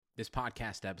This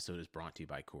podcast episode is brought to you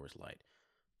by Coors Light.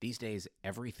 These days,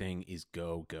 everything is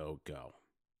go, go, go.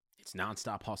 It's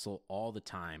nonstop hustle all the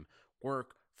time.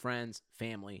 Work, friends,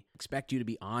 family expect you to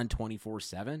be on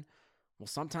 24/7. Well,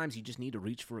 sometimes you just need to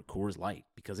reach for a Coors Light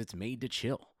because it's made to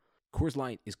chill. Coors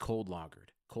Light is cold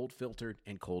lagered, cold filtered,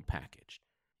 and cold packaged.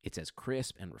 It's as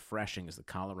crisp and refreshing as the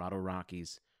Colorado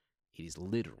Rockies. It is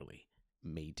literally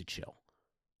made to chill.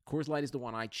 Coors Light is the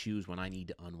one I choose when I need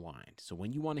to unwind. So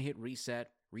when you want to hit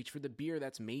reset, reach for the beer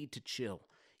that's made to chill.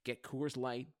 Get Coors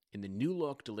Light in the new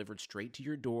look delivered straight to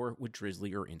your door with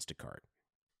Drizzly or Instacart.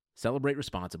 Celebrate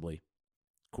responsibly.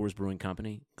 Coors Brewing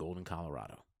Company, Golden,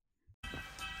 Colorado.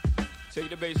 Take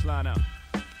the bass line out.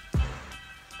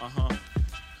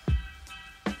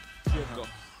 Go.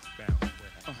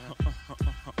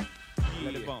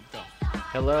 Let it bump though.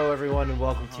 Hello, everyone, and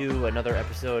welcome to another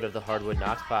episode of the Hardwood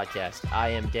Knocks podcast. I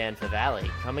am Dan Favale,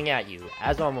 coming at you,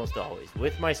 as almost always,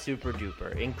 with my super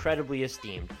duper, incredibly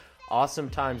esteemed, awesome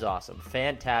times awesome,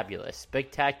 fantabulous,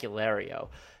 spectaculario.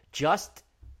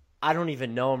 I don't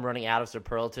even know, I'm running out of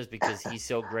superlatives because he's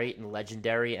so great and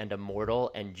legendary and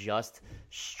immortal and just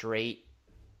straight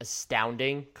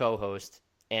astounding co-host,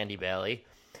 Andy Bailey.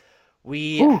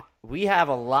 We have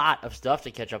a lot of stuff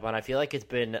to catch up on. I feel like it's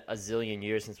been a zillion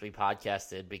years since we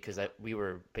podcasted because we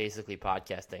were basically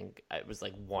podcasting. It was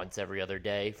like once every other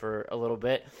day for a little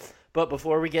bit. But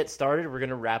before we get started, we're going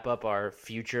to wrap up our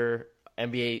future power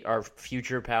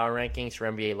rankings for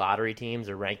NBA lottery teams,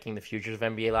 or ranking the futures of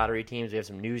NBA lottery teams. We have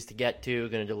some news to get to.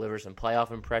 Going to deliver some playoff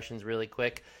impressions really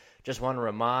quick. Just want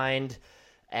to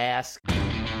ask.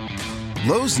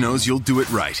 Lowe's knows you'll do it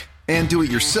right and do it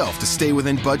yourself to stay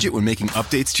within budget when making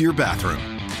updates to your bathroom.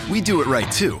 We do it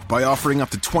right, too, by offering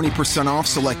up to 20% off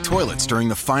select toilets during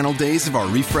the final days of our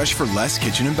Refresh for Less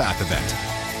kitchen and bath event.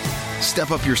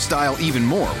 Step up your style even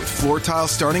more with floor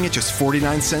tiles starting at just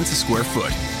 49 cents a square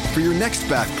foot. For your next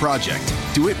bath project,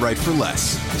 do it right for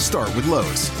less. Start with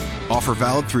Lowe's. Offer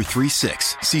valid through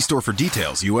 3/6. See store for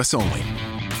details, U.S. only.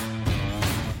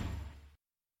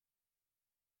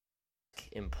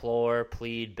 Implore,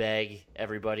 plead, beg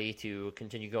everybody to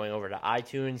continue going over to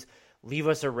iTunes. Leave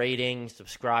us a rating,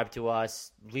 subscribe to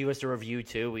us, leave us a review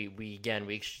too. We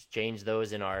exchange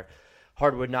those in our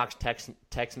Hardwood Knocks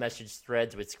text message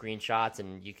threads with screenshots,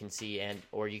 and you can see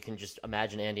or you can just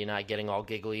imagine Andy and I getting all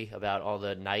giggly about all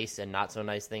the nice and not so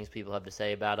nice things people have to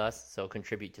say about us. So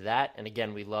contribute to that. And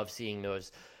again, we love seeing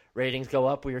those ratings go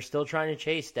up. We are still trying to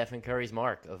chase Stephen Curry's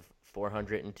mark of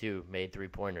 402 made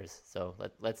three-pointers. So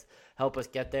let's help us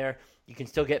get there. You can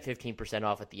still get 15%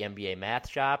 off at the NBA Math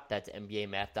Shop. That's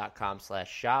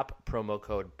NBAMath.com/shop. Promo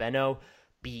code BENO,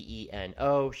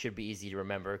 BENO. Should be easy to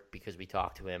remember because we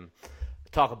talk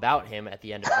about him at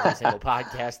the end of every single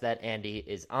podcast that Andy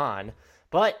is on.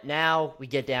 But now we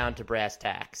get down to brass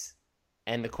tacks.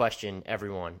 And the question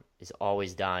everyone is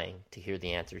always dying to hear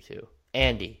the answer to.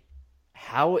 Andy,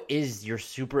 how is your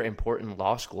super important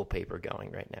law school paper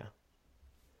going right now?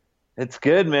 It's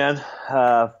good, man.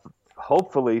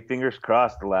 Hopefully, fingers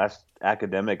crossed, the last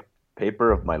academic paper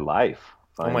of my life.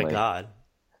 Finally. Oh my God.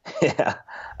 Yeah.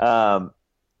 I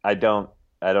don't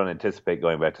anticipate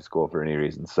going back to school for any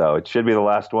reason, so it should be the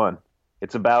last one.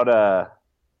 It's about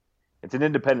it's an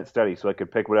independent study, so I could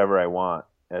pick whatever I want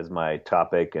as my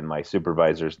topic, and my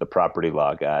supervisor's the property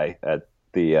law guy at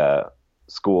the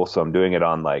school, so I'm doing it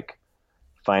on like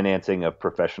financing of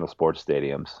professional sports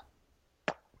stadiums.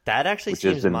 That actually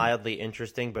seems mildly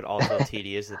interesting, but also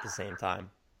tedious at the same time.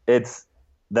 That's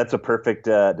a perfect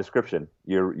description.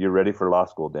 You're ready for law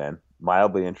school, Dan.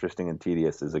 Mildly interesting and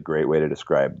tedious is a great way to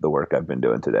describe the work I've been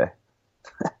doing today.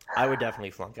 I would definitely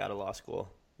flunk out of law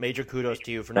school. Major kudos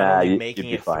to you for not only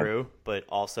making it through, but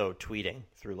also tweeting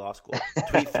through law school.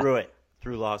 Tweet through it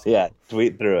through law school. Yeah,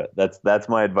 tweet through it. That's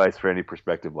my advice for any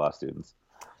prospective law students.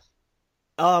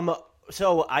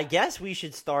 So I guess we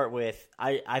should start with,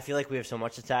 I feel like we have so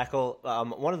much to tackle.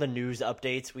 One of the news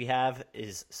updates we have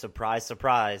is, surprise,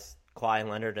 surprise, Kawhi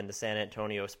Leonard and the San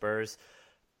Antonio Spurs.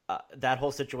 That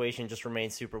whole situation just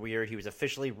remains super weird. He was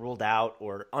officially ruled out,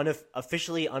 or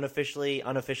officially,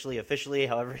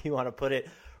 however you want to put it,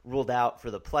 ruled out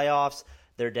for the playoffs.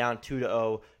 They're down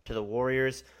 2-0 to the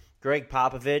Warriors. Greg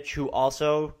Popovich, who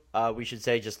also, we should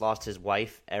say, just lost his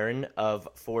wife, Erin, of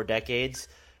 4 decades.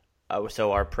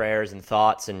 So our prayers and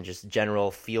thoughts and just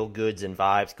general feel-goods and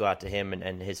vibes go out to him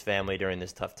and his family during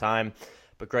this tough time.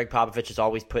 But Greg Popovich has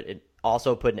always put an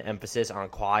emphasis on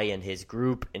Kawhi and his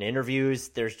group in interviews.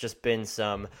 There's just been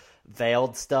some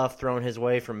veiled stuff thrown his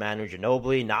way from Manu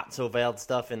Ginobili, not so veiled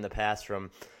stuff in the past from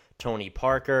Tony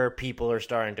Parker. People are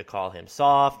starting to call him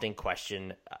soft and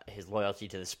question his loyalty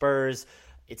to the Spurs.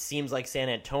 It seems like San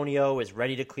Antonio is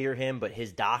ready to clear him, but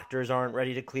his doctors aren't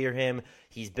ready to clear him.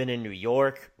 He's been in New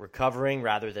York recovering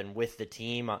rather than with the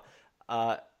team.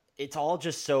 It's all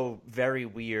just so very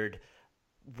weird.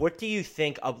 What do you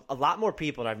think of a lot more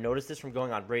people, and I've noticed this from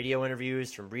going on radio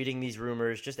interviews, from reading these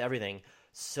rumors, just everything,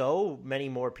 so many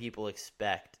more people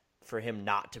expect for him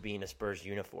not to be in a Spurs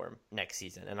uniform next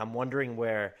season. And I'm wondering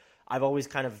where I've always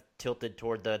kind of tilted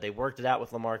toward they worked it out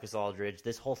with LaMarcus Aldridge.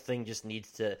 This whole thing just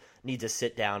needs to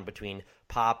sit down between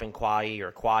Pop and Kawhi,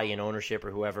 or Kawhi and ownership,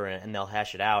 or whoever, and they'll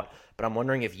hash it out. But I'm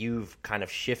wondering if you've kind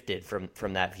of shifted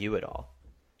from that view at all.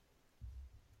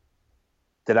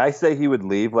 Did I say he would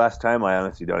leave last time? I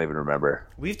honestly don't even remember.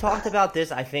 We've talked about this,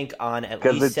 I think, on at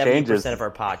least 70% of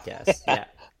our podcasts. Yeah,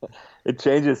 it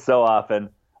changes so often.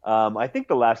 I think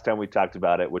the last time we talked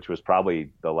about it, which was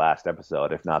probably the last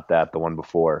episode, if not that, the one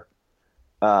before,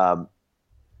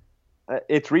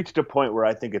 it's reached a point where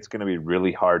I think it's going to be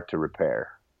really hard to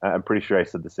repair. I'm pretty sure I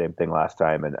said the same thing last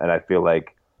time, and I feel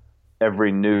like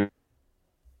every new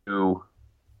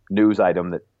news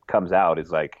item that comes out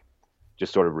is like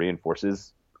just sort of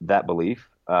reinforces that belief.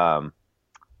 I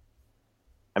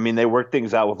mean, they worked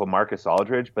things out with LaMarcus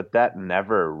Aldridge, but that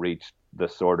never reached the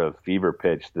sort of fever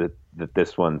pitch that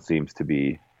this one seems to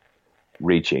be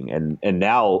reaching. And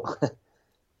now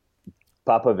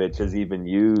Popovich has even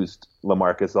used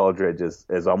LaMarcus Aldridge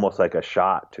as almost like a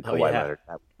shot to Kawhi Leonard.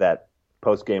 That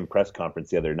post-game press conference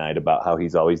the other night about how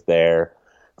he's always there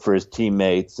for his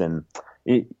teammates, and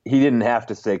he didn't have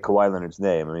to say Kawhi Leonard's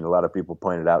name. I mean, a lot of people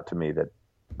pointed out to me that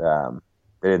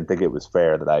they didn't think it was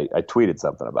fair that I tweeted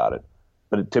something about it.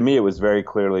 But to me, it was very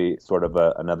clearly sort of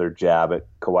another jab at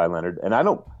Kawhi Leonard. And I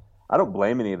don't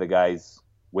blame any of the guys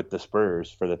with the Spurs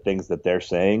for the things that they're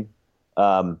saying.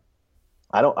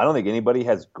 I don't think anybody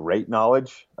has great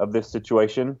knowledge of this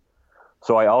situation.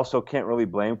 So I also can't really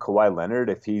blame Kawhi Leonard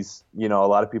if he's, a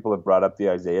lot of people have brought up the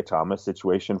Isaiah Thomas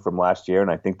situation from last year, and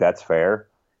I think that's fair.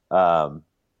 None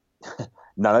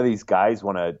of these guys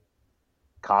want to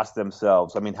cost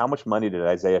themselves. I mean, how much money did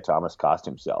Isaiah Thomas cost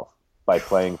himself by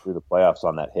playing through the playoffs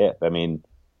on that hip? I mean,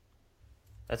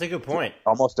 that's a good point.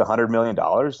 Almost $100 million.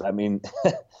 I mean,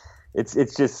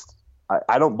 it's just,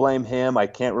 I don't blame him. I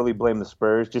can't really blame the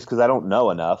Spurs just because I don't know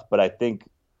enough. But I think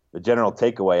the general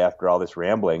takeaway after all this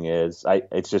rambling is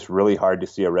it's just really hard to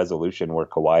see a resolution where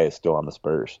Kawhi is still on the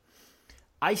Spurs.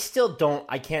 I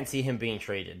can't see him being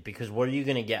traded, because what are you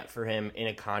going to get for him in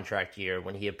a contract year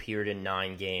when he appeared in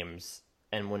 9 games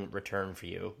and wouldn't return for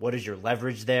you? What is your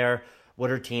leverage there?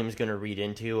 What are teams going to read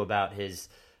into about his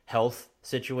health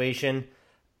situation?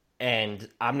 And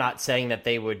I'm not saying that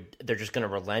they're just going to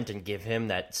relent and give him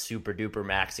that super duper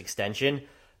max extension.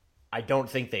 I don't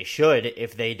think they should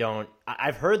if they don't.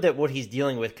 I've heard that what he's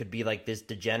dealing with could be like this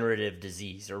degenerative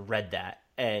disease, or read that.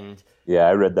 And yeah,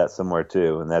 I read that somewhere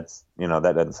too. And that's,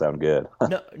 that doesn't sound good.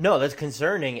 No, that's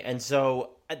concerning. And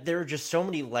so there are just so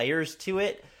many layers to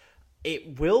it.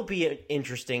 It will be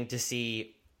interesting to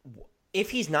see if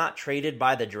he's not traded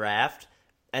by the draft,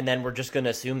 and then we're just going to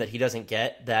assume that he doesn't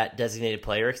get that designated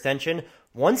player extension.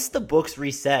 Once the books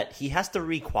reset, he has to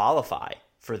re-qualify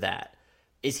for that.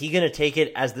 Is he going to take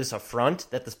it as this affront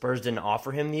that the Spurs didn't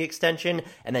offer him the extension,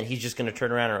 and then he's just going to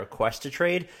turn around and request a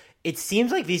trade? It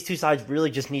seems like these two sides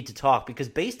really just need to talk, because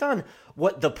based on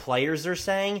what the players are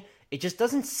saying, it just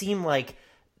doesn't seem like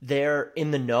they're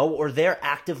in the know, or they're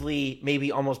actively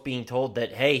maybe almost being told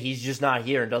that, hey, he's just not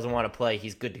here and doesn't want to play,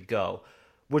 he's good to go,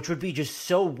 which would be just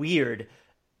so weird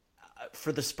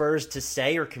for the Spurs to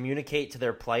say or communicate to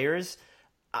their players.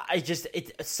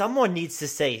 Someone needs to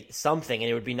say something, and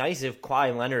it would be nice if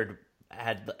Kawhi Leonard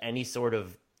had any sort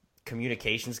of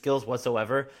communication skills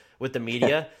whatsoever with the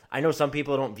media. I know some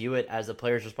people don't view it as the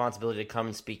player's responsibility to come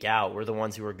and speak out. We're the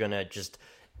ones who are going to just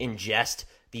ingest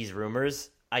these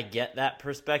rumors. I get that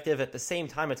perspective. At the same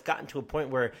time, it's gotten to a point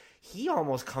where he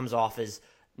almost comes off as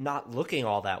not looking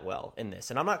all that well in this.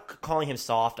 And I'm not calling him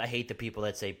soft. I hate the people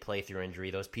that say play through injury.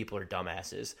 Those people are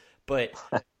dumbasses. But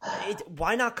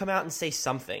why not come out and say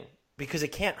something? Because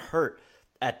it can't hurt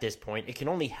at this point. It can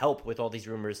only help with all these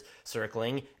rumors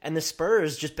circling. And the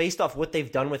Spurs, just based off what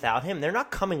they've done without him, they're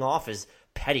not coming off as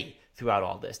petty throughout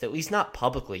all this, at least not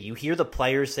publicly. You hear the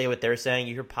players say what they're saying.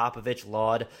 You hear Popovich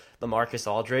laud LaMarcus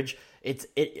Aldridge.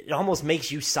 It almost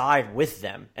makes you side with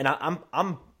them. And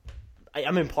I'm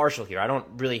impartial here. I don't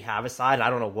really have a side. I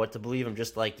don't know what to believe. I'm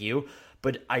just like you.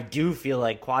 But I do feel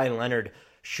like Kawhi Leonard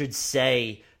should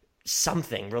say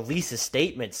something, release a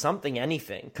statement, something,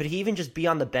 anything. Could he even just be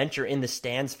on the bench or in the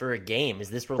stands for a game? Is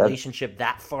this relationship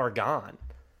that far gone?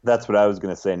 That's what I was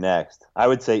going to say next. I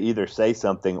would say either say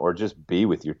something or just be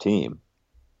with your team.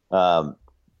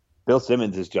 Bill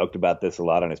Simmons has joked about this a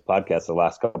lot on his podcast the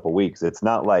last couple of weeks. It's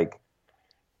not like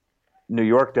New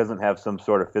York doesn't have some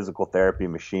sort of physical therapy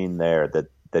machine there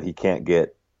that he can't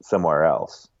get somewhere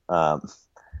else.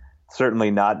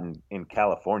 Certainly not in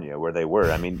California where they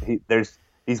were. I mean,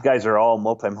 these guys are all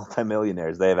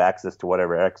multimillionaires. They have access to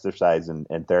whatever exercise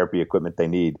and therapy equipment they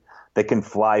need. They can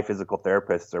fly physical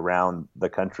therapists around the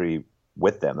country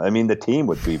with them. I mean, the team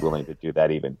would be willing to do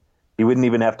that even. He wouldn't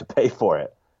even have to pay for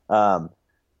it.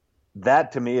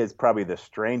 That to me is probably the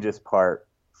strangest part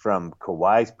from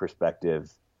Kawhi's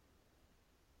perspective.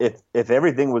 If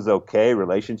everything was okay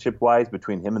relationship-wise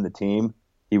between him and the team,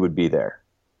 he would be there.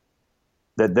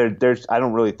 I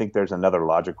don't really think there's another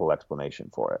logical explanation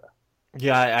for it.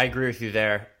 Yeah, I agree with you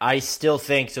there. I still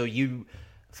think so.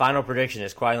 Final prediction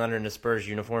is Kawhi Leonard in the Spurs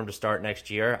uniform to start next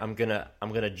year. I'm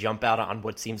gonna jump out on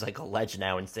what seems like a ledge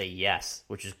now and say yes,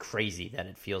 which is crazy that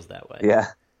it feels that way. Yeah,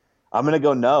 I'm gonna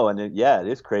go no, and it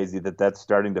is crazy that that's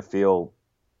starting to feel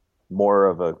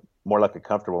more like a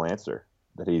comfortable answer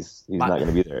that he's not going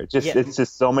to be there. It's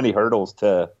just so many hurdles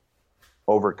to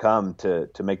overcome to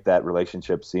make that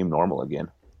relationship seem normal again.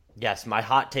 Yes, my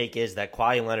hot take is that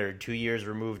Kawhi Leonard, 2 years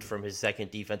removed from his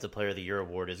second Defensive Player of the Year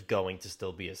award, is going to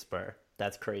still be a Spur.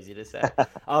 That's crazy to say.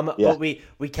 But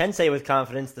we can say with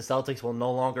confidence the Celtics will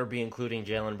no longer be including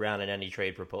Jaylen Brown in any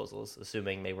trade proposals,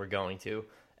 assuming they were going to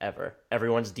ever.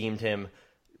 Everyone's deemed him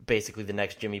basically the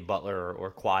next Jimmy Butler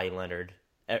or Kawhi Leonard,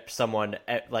 someone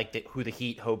who the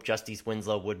Heat hope Justice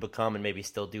Winslow would become, and maybe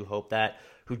still do hope that,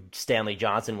 who Stanley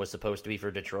Johnson was supposed to be for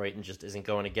Detroit and just isn't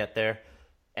going to get there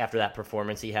after that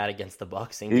performance he had against the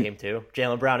Bucks in Game 2.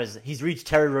 Jaylen Brown he's reached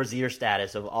Terry Rozier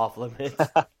status of off limits.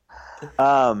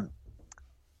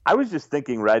 I was just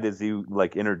thinking right as you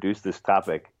introduced this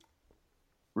topic.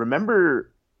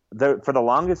 Remember, for the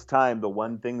longest time, the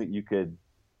one thing that you could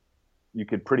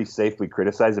pretty safely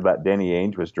criticize about Danny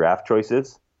Ainge was draft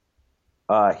choices.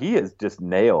 He has just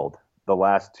nailed the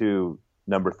last two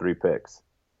number 3 picks.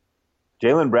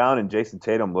 Jaylen Brown and Jason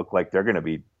Tatum look like they're going to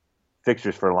be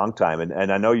fixtures for a long time.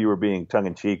 And I know you were being tongue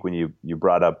in cheek when you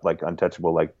brought up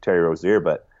untouchable like Terry Rozier,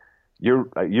 but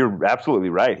you're absolutely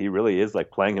right. He really is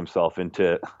playing himself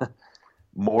into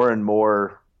more and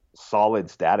more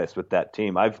solid status with that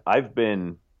team.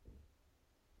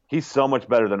 He's so much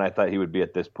better than I thought he would be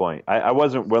at this point. I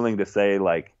wasn't willing to say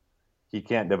he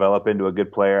can't develop into a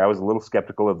good player. I was a little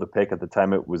skeptical of the pick at the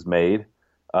time it was made.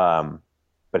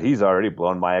 But he's already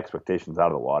blown my expectations out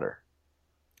of the water.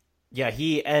 Yeah,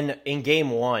 and in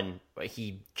Game 1,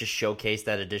 he just showcased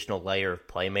that additional layer of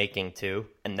playmaking too,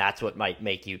 and that's what might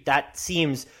make that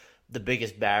seems the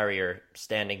biggest barrier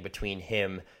standing between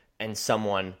him and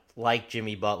someone like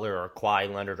Jimmy Butler or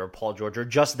Kawhi Leonard or Paul George or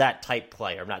just that type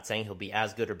player. I'm not saying he'll be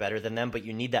as good or better than them, but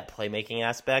you need that playmaking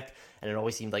aspect, and it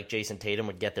always seemed like Jason Tatum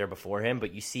would get there before him,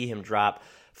 but you see him drop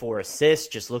 4 assists,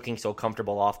 just looking so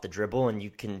comfortable off the dribble, and you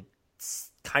can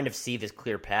kind of see this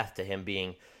clear path to him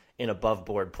being an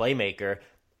above-board playmaker.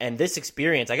 And this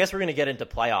experience, I guess we're going to get into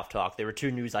playoff talk. There were 2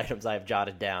 news items I have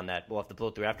jotted down that we'll have to blow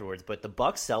through afterwards. But the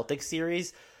Bucks-Celtics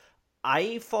series,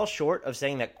 I fall short of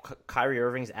saying that Kyrie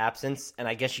Irving's absence, and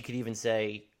I guess you could even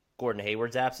say Gordon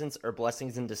Hayward's absence, are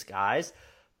blessings in disguise.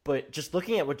 But just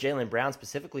looking at what Jaylen Brown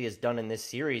specifically has done in this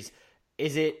series,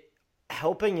 is it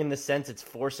helping in the sense it's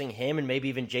forcing him and maybe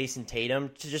even Jason Tatum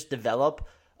to just develop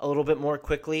a little bit more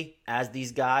quickly as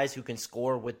these guys who can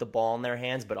score with the ball in their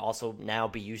hands, but also now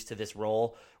be used to this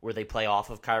role where they play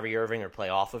off of Kyrie Irving or play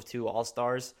off of 2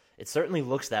 All-Stars? It certainly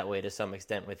looks that way to some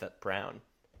extent with Brown.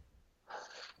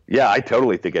 Yeah, I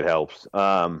totally think it helps.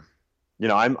 I'm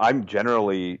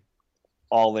generally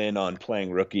all in on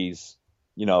playing rookies,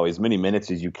 as many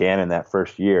minutes as you can in that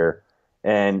first year.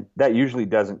 And that usually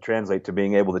doesn't translate to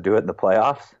being able to do it in the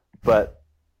playoffs. But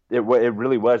it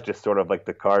really was just sort of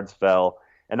the cards fell.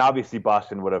 And obviously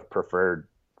Boston would have preferred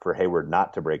for Hayward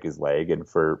not to break his leg and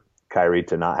for Kyrie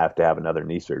to not have to have another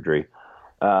knee surgery.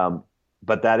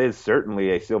 But that is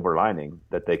certainly a silver lining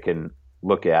that they can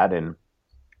look at, and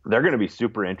they're going to be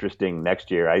super interesting next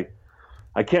year.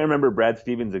 I can't remember Brad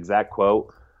Stevens' exact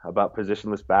quote about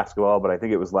positionless basketball, but I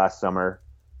think it was last summer.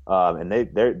 And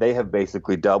they have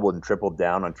basically doubled and tripled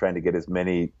down on trying to get as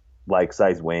many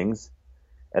like-size wings.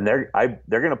 And they're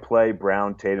going to play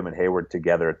Brown, Tatum, and Hayward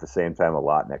together at the same time a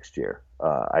lot next year,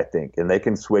 I think. And they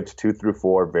can switch 2 through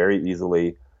 4 very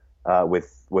easily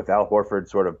with Al Horford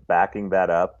sort of backing that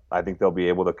up. I think they'll be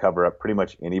able to cover up pretty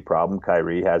much any problem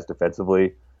Kyrie has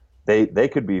defensively. They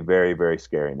could be very, very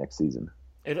scary next season.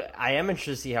 I am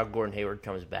interested to see how Gordon Hayward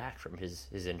comes back from his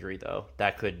injury, though.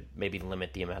 That could maybe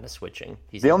limit the amount of switching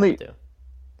he's able to do.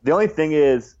 The only thing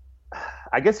is,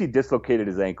 I guess he dislocated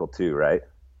his ankle too, right?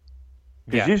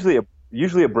 Because usually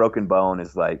usually a broken bone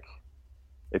is like,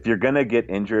 if you're going to get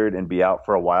injured and be out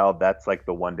for a while, that's like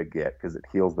the one to get because it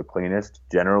heals the cleanest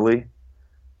generally.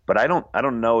 But I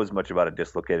don't know as much about a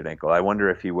dislocated ankle. I wonder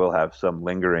if he will have some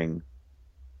lingering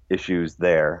issues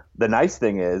there. The nice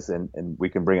thing is, and we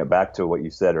can bring it back to what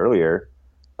you said earlier,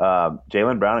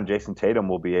 Jaylen Brown and Jason Tatum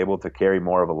will be able to carry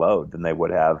more of a load than they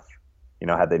would have,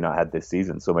 had they not had this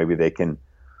season. So maybe they can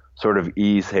sort of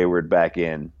ease Hayward back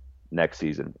in next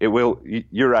season. It will.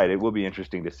 You're right. It will be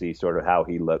interesting to see sort of how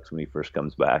he looks when he first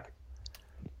comes back.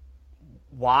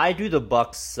 Why do the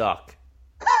Bucks suck?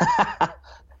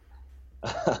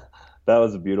 That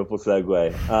was a beautiful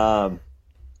segue.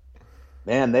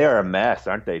 Man, they are a mess,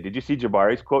 aren't they? Did you see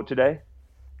Jabari's quote today?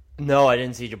 No, I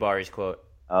didn't see Jabari's quote.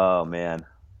 Oh man,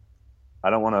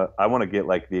 I want to get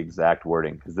like the exact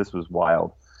wording because this was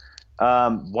wild.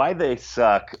 Why they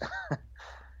suck?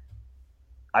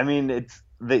 I mean, it's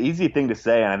the easy thing to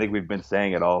say, and I think we've been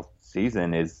saying it all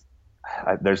season. Is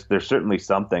there's certainly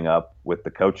something up with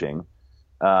the coaching.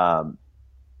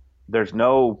 There's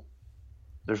no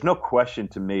question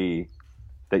to me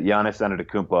that Giannis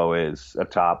Antetokounmpo is a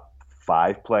top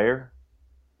 5 player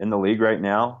in the league right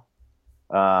now.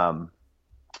 Gosh,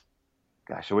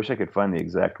 I wish I could find the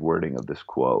exact wording of this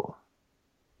quote.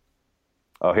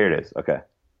 Oh, here it is. Okay.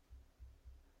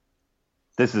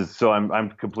 I'm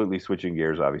completely switching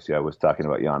gears. Obviously, I was talking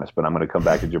about Giannis, but I'm going to come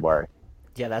back to Jabari.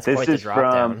 Yeah, that's quite the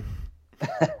drop down.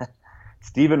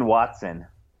 Stephen Watson,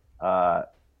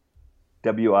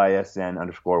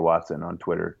 WISN_Watson on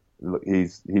Twitter.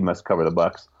 He must cover the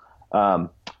Bucks.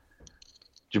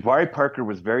 Jabari Parker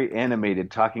was very animated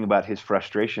talking about his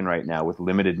frustration right now with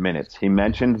limited minutes. He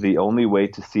mentioned the only way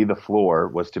to see the floor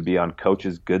was to be on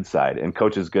Coach's good side, and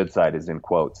Coach's good side is in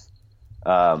quotes.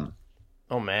 Oh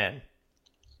man.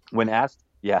 When asked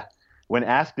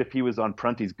if he was on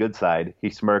Prunty's good side, he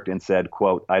smirked and said,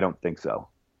 quote, "I don't think so."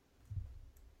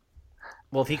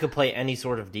 Well, if he could play any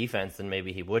sort of defense, then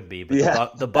maybe he would be.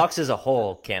 But the Bucks as a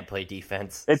whole can't play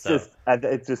defense. It's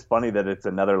just funny that it's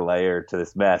another layer to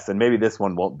this mess, and maybe this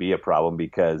one won't be a problem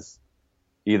because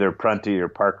either Prunty or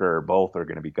Parker or both are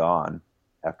going to be gone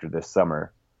after this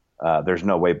summer. There's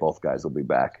no way both guys will be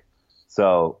back.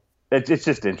 So it's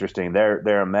just interesting.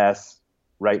 They're a mess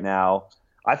right now.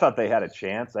 I thought they had a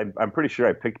chance. I'm pretty sure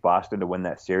I picked Boston to win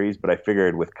that series, but I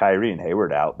figured with Kyrie and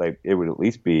Hayward out, it would at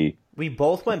least be. We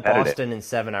both went Boston in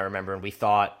 7, I remember, and we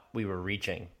thought we were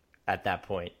reaching at that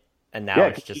point. And now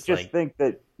it's just you just think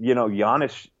that,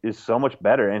 Giannis is so much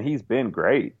better, and he's been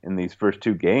great in these first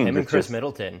 2 games. Him and Chris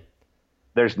Middleton.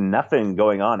 There's nothing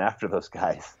going on after those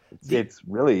guys. It's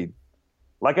really,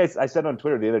 like I said on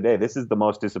Twitter the other day, this is the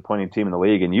most disappointing team in the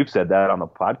league, and you've said that on the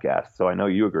podcast, so I know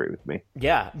you agree with me.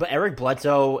 Yeah, but Eric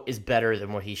Bledsoe is better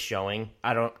than what he's showing.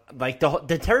 I don't like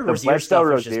the Terry Rozier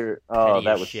stuff.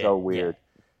 That was so weird.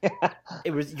 Yeah.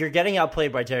 You're getting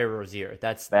outplayed by Terry Rozier.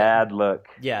 That's bad look.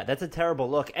 Yeah, that's a terrible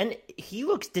look, and he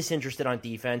looks disinterested on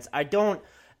defense. I don't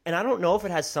know if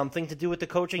it has something to do with the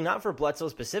coaching, not for Bledsoe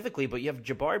specifically, but you have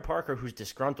Jabari Parker who's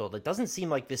disgruntled. It doesn't seem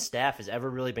like this staff has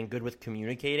ever really been good with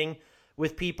communicating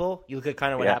with people. You look at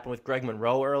kind of what happened with Greg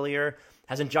Monroe earlier.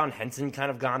 Hasn't John Henson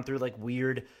kind of gone through like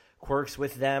weird quirks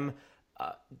with them?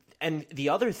 And the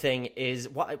other thing is,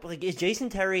 is Jason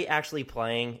Terry actually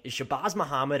playing? Is Shabazz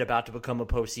Muhammad about to become a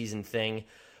postseason thing?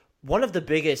 One of the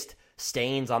biggest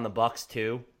stains on the Bucks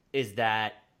too is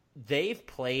that they've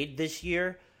played this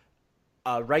year,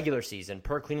 regular season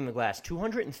per Cleaning the Glass,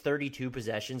 232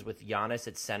 possessions with Giannis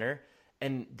at center,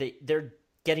 and they're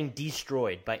getting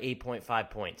destroyed by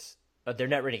 8.5 points. Their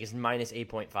net rating is minus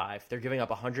 8.5. They're giving up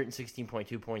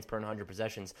 116.2 points per 100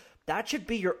 possessions. That should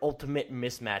be your ultimate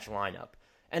mismatch lineup.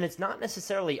 And it's not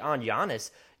necessarily on Giannis.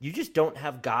 You just don't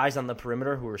have guys on the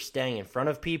perimeter who are staying in front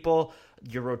of people.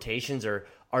 Your rotations are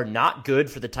not good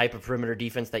for the type of perimeter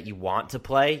defense that you want to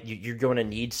play. You're going to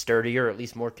need sturdier, at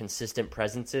least more consistent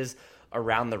presences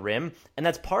around the rim. And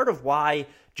that's part of why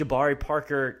Jabari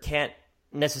Parker can't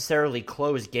necessarily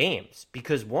close games.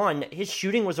 Because, one, his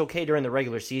shooting was okay during the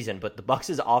regular season, but the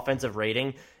Bucks' offensive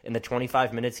rating in the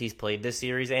 25 minutes he's played this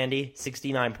series, Andy,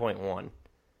 69.1.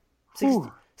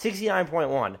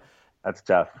 69.1. That's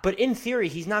tough. But in theory,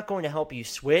 he's not going to help you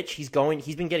switch. He's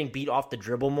been getting beat off the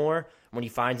dribble more when he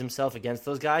finds himself against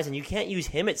those guys, and you can't use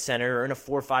him at center or in a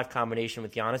 4-5 combination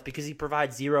with Giannis because he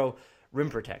provides zero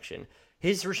rim protection.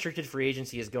 His restricted free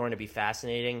agency is going to be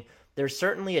fascinating. There's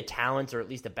certainly a talent or at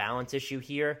least a balance issue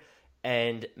here,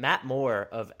 and Matt Moore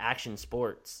of Action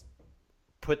Sports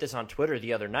put this on Twitter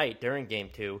the other night during Game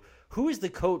 2. Who is the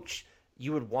coach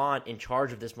you would want in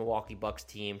charge of this Milwaukee Bucks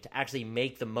team to actually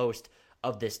make the most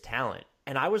of this talent?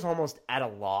 And I was almost at a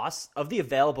loss. Of the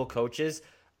available coaches,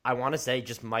 I want to say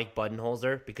just Mike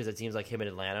Budenholzer, because it seems like him and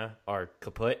Atlanta are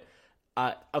kaput.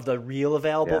 Of the real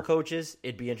available coaches,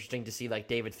 it'd be interesting to see like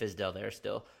David Fizdale there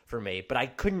still for me. But I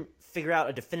couldn't figure out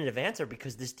a definitive answer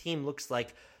because this team looks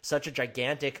like such a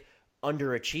gigantic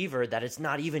underachiever that it's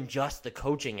not even just the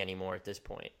coaching anymore at this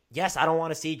point. Yes, I don't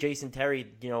want to see Jason Terry,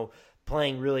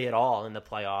 playing really at all in the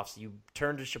playoffs. You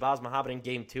turn to Shabazz Muhammad in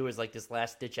game 2 as like this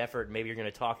last-ditch effort. Maybe you're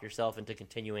going to talk yourself into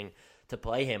continuing to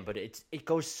play him, but it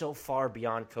goes so far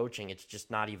beyond coaching. It's just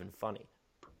not even funny.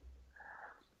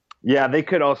 Yeah, they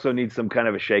could also need some kind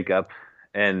of a shakeup,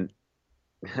 and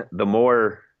the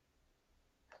more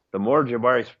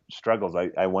Jabari struggles,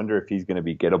 I wonder if he's going to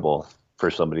be gettable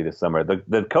for somebody this summer.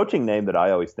 The coaching name that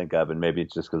I always think of, and maybe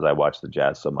it's just because I watch the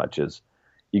Jazz so much, is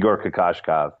Igor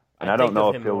Kokoshkov. And I don't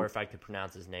know if more if I could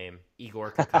pronounce his name,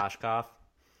 Igor Kokoshkov.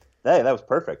 Hey, that was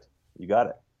perfect. You got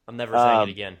it. I'm never saying it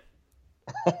again.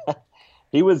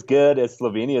 He was good as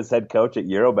Slovenia's head coach at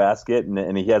Eurobasket,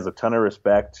 and he has a ton of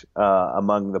respect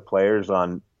among the players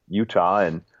on Utah.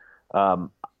 And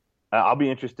I'll be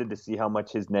interested to see how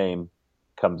much his name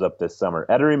comes up this summer.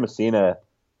 Ettore Messina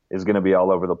is going to be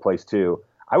all over the place too.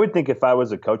 I would think if I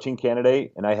was a coaching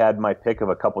candidate and I had my pick of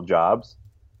a couple jobs,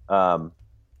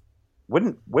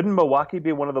 wouldn't Milwaukee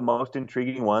be one of the most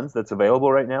intriguing ones that's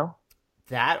available right now?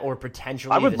 That or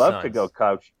potentially I would love Suns. to go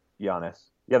coach Giannis.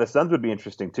 Yeah, the Suns would be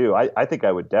interesting too. I think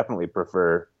I would definitely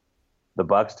prefer the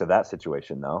Bucks to that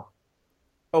situation, though.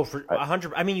 Oh, for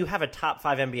 100. I mean, you have a top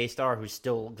 5 NBA star who's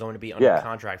still going to be under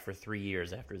contract for 3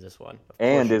 years after this one,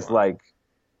 and is like,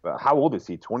 how old is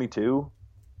he? 22.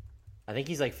 I think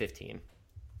he's like 15.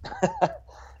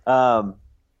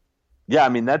 Yeah, I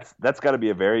mean that's got to be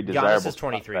a very desirable. Giannis is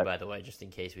 23, by the way, just in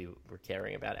case we were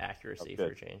caring about accuracy for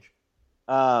a change.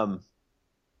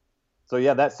 So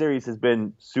yeah, that series has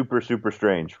been super, super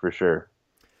strange for sure.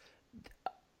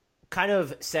 Kind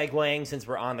of segueing, since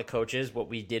we're on the coaches, what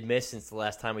we did miss since the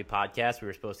last time we podcast, we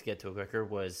were supposed to get to it quicker,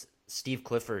 was Steve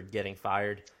Clifford getting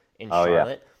fired in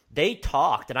Charlotte. Yeah. They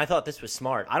talked, and I thought this was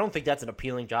smart. I don't think that's an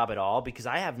appealing job at all, because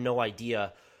I have no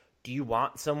idea. Do you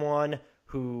want someone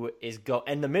who is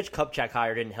and the Mitch Kupchak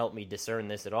hire didn't help me discern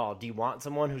this at all. Do you want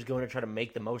someone who's going to try to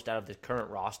make the most out of the current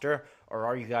roster, or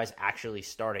are you guys actually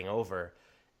starting over?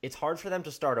 It's hard for them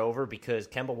to start over because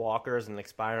Kemba Walker is an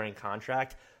expiring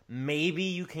contract. Maybe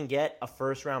you can get a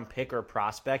first-round pick or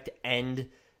prospect and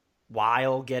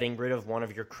while getting rid of one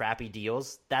of your crappy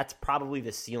deals. That's probably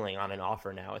the ceiling on an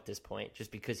offer now at this point,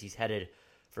 just because he's headed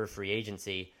for free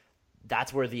agency.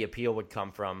 That's where the appeal would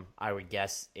come from, I would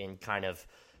guess, in kind of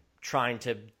trying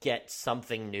to get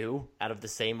something new out of the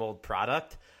same old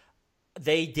product.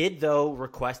 They did, though,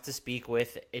 request to speak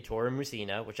with Ettore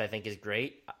Messina, which I think is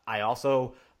great.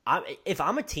 If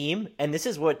I'm a team, and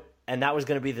that was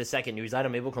going to be the second news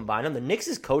item, maybe we'll combine them. The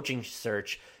Knicks' coaching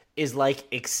search is like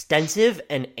extensive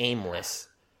and aimless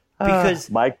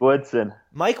because Mike Woodson,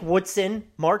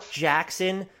 Mark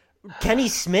Jackson, Kenny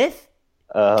Smith.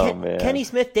 Man. Kenny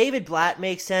Smith, David Blatt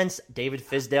makes sense. David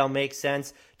Fizdale makes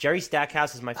sense. Jerry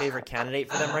Stackhouse is my favorite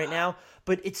candidate for them right now.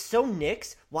 But it's so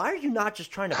Knicks. Why are you not just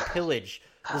trying to pillage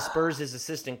the Spurs'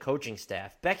 assistant coaching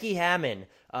staff? Becky Hammon,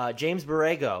 James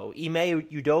Borrego, Ime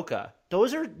Udoka.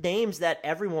 Those are names that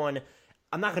everyone,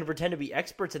 I'm not going to pretend to be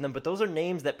experts in them, but those are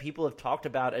names that people have talked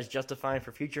about as justifying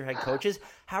for future head coaches.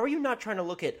 How are you not trying to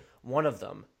look at one of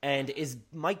them? And is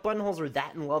Mike Budenholzer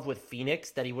that in love with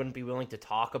Phoenix that he wouldn't be willing to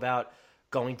talk about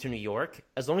going to New York?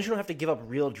 As long as you don't have to give up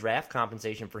real draft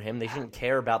compensation for him, they shouldn't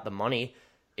care about the money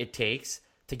it takes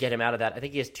to get him out of that. I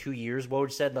think he has 2 years,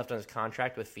 Woj said, left on his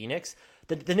contract with Phoenix.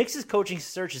 The Knicks' coaching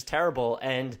search is terrible,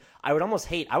 and I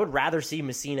would rather see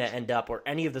Messina end up, or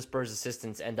any of the Spurs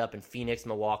assistants end up in Phoenix,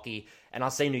 Milwaukee, and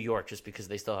I'll say New York just because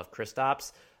they still have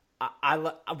Kristaps.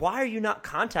 Why are you not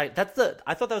contacting?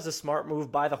 I thought that was a smart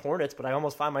move by the Hornets, but I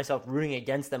almost find myself rooting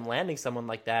against them landing someone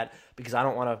like that because I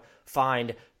don't want to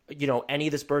find any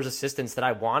of the Spurs assistants that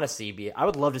I want to see I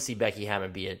would love to see Becky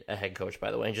Hammon be a head coach,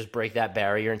 by the way, and just break that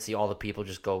barrier and see all the people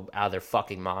just go out of their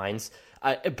fucking minds.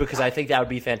 Because I think that would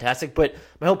be fantastic. But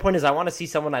my whole point is I want to see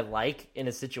someone I like in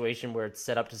a situation where it's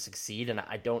set up to succeed, and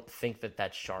I don't think that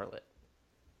that's Charlotte.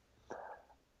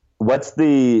 What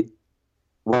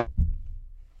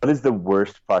is the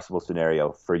worst possible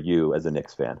scenario for you as a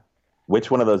Knicks fan? Which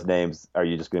one of those names are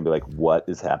you just going to be like, what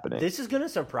is happening? This is going to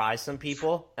surprise some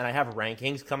people, and I have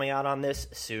rankings coming out on this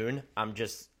soon.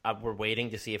 We're waiting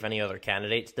to see if any other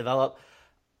candidates develop.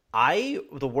 The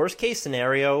worst case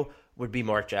scenario would be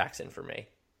Mark Jackson for me.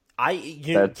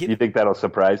 You think that'll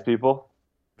surprise people?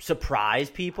 Surprise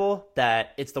people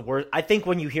that it's the worst. I think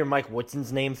when you hear Mike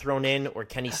Woodson's name thrown in, or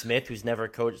Kenny Smith, who's never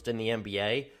coached in the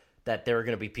NBA, that there are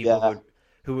going to be people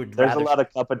who would There's rather... a lot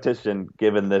of competition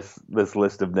given this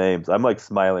list of names. I'm like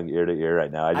smiling ear to ear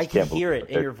right now. I can hear it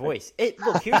in your voice.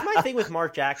 Look, here's my thing with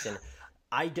Mark Jackson.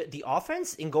 The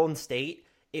offense in Golden State,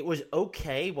 it was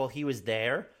okay while he was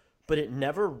there, but it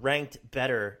never ranked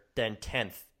better than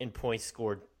 10th in points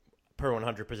scored per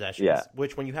 100 possessions. Yeah.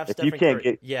 Which when you have if Stephen you can't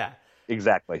Curry, get,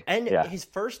 exactly. And his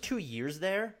first 2 years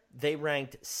there, they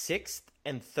ranked 6th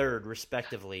and 3rd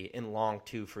respectively in long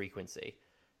two frequency.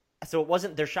 So it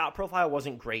wasn't, their shot profile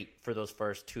wasn't great for those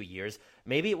first 2 years.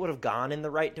 Maybe it would have gone in the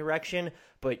right direction,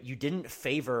 but you didn't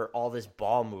favor all this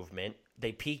ball movement.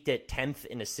 They peaked at 10th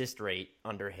in assist rate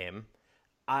under him.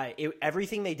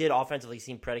 Everything they did offensively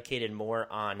seemed predicated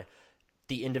more on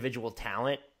the individual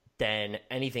talent than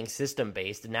anything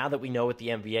system-based. And now that we know what the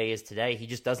NBA is today, he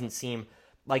just doesn't seem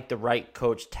like the right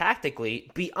coach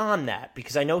tactically beyond that,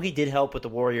 because I know he did help with the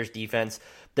Warriors defense.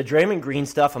 The Draymond Green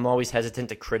stuff, I'm always hesitant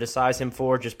to criticize him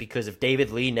for, just because if David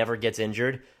Lee never gets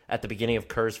injured at the beginning of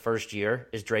Kerr's first year,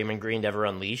 is Draymond Green never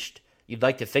unleashed? You'd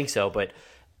like to think so, but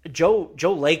Joe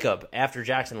Lacob, after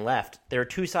Jackson left, there are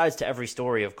two sides to every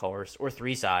story, of course, or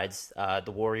three sides,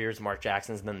 the Warriors, Mark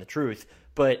Jackson's, and then the truth.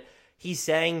 But he's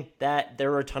saying that there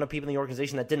were a ton of people in the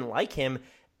organization that didn't like him,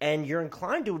 and you're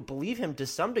inclined to believe him to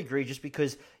some degree just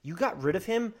because you got rid of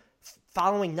him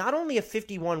following not only a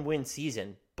 51-win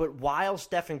season, but while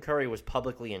Stephen Curry was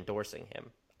publicly endorsing him.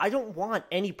 I don't want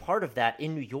any part of that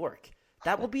in New York.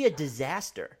 That will be a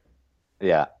disaster.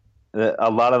 Yeah. A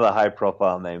lot of the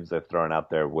high-profile names they're throwing out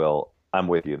there I'm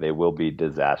with you, they will be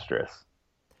disastrous.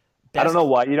 I don't know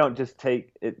why you don't just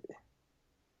take it.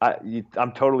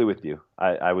 I'm totally with you.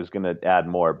 I was going to add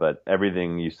more, but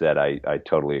everything you said, I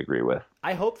totally agree with.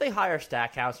 I hope they hire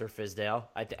Stackhouse or Fizdale.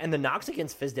 And the knocks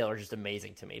against Fizdale are just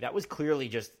amazing to me. That was clearly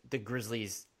just the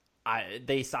Grizzlies.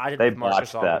 They sided with Marc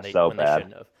Gasol when they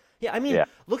shouldn't have. Yeah, I mean,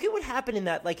 Look at what happened in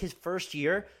that. Like his first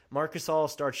year, Marc Gasol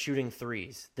starts shooting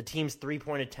threes. The team's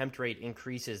three-point attempt rate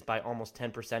increases by almost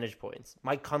 10 percentage points.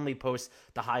 Mike Conley posts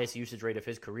the highest usage rate of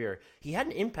his career. He had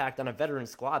an impact on a veteran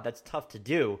squad. That's tough to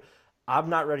do. I'm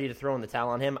not ready to throw in the towel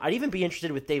on him. I'd even be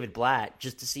interested with David Blatt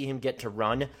just to see him get to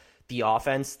run the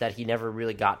offense that he never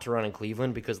really got to run in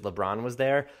Cleveland because LeBron was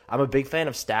there. I'm a big fan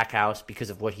of Stackhouse because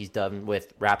of what he's done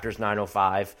with Raptors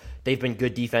 905. They've been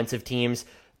good defensive teams.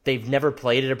 They've never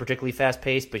played at a particularly fast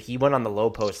pace, but he went on the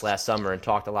low post last summer and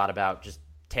talked a lot about just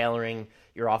tailoring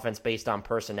your offense based on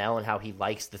personnel and how he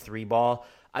likes the three ball.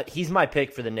 He's my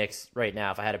pick for the Knicks right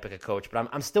now if I had to pick a coach, but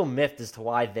I'm still miffed as to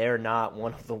why they're not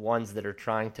one of the ones that are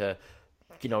trying to,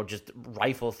 just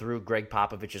rifle through Greg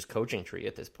Popovich's coaching tree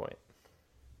at this point.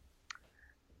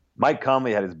 Mike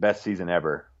Conley had his best season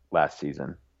ever last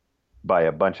season by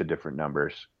a bunch of different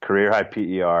numbers. Career high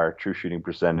PER, true shooting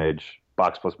percentage,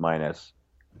 box plus minus,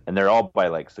 and they're all by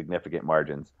like significant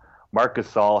margins. Marc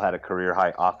Gasol had a career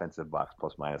high offensive box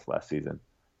plus minus last season.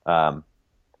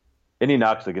 Any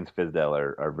knocks against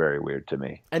Fizdale are very weird to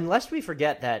me. And lest we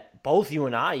forget that both you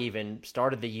and I even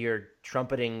started the year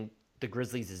trumpeting the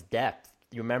Grizzlies' depth.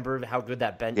 You remember how good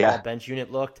that bench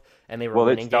unit looked, and they were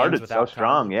winning games without so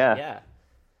strong. Yeah.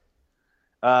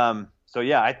 So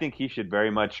I think he should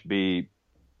very much be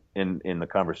in the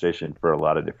conversation for a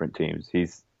lot of different teams.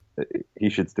 He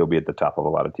should still be at the top of a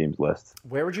lot of teams' lists.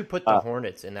 Where would you put the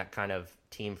Hornets in that kind of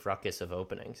team fracas of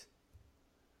openings?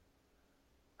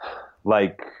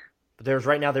 Like, there's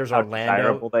Orlando.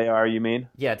 Desirable they are, you mean?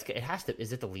 Yeah, it has to.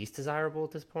 Is it the least desirable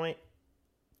at this point?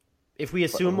 If we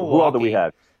assume Milwaukee, Milwaukee, who all do we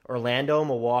have? Orlando,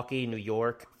 Milwaukee, New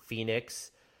York,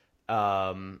 Phoenix,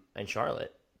 and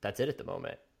Charlotte. That's it at the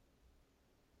moment.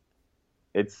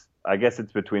 I guess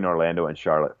it's between Orlando and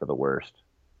Charlotte for the worst.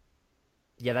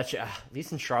 Yeah, that's at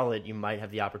least in Charlotte you might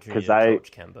have the opportunity to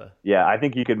coach Kemba. Yeah, I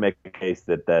think you could make a case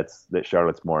that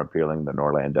Charlotte's more appealing than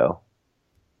Orlando.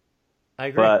 I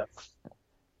agree. But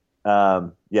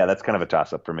that's kind of a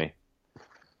toss-up for me.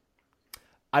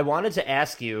 I wanted to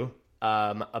ask you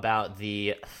about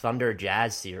the Thunder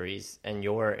Jazz series and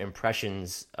your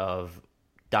impressions of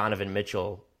Donovan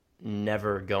Mitchell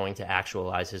never going to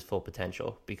actualize his full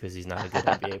potential because he's not a good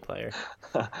NBA player.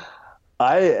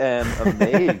 I am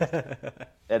amazed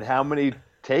at how many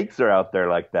takes are out there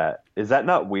like that. Is that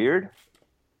not weird?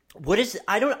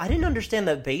 I didn't understand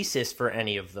the basis for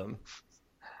any of them.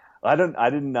 I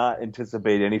did not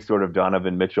anticipate any sort of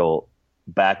Donovan Mitchell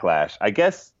backlash. I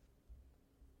guess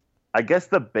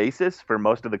the basis for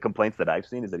most of the complaints that I've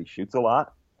seen is that he shoots a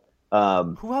lot.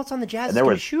 Who else on the Jazz is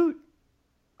going to shoot?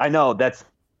 I know that's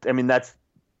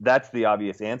the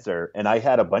obvious answer. And I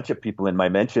had a bunch of people in my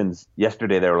mentions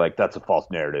yesterday. They were like, "That's a false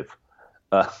narrative."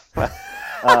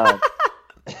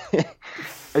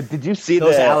 Did you see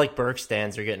those Alec Burke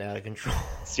stands are getting out of control?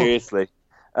 Seriously,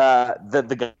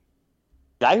 the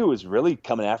guy who was really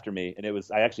coming after me, and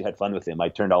I actually had fun with him. I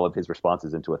turned all of his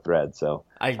responses into a thread. So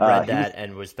I read that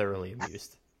and was thoroughly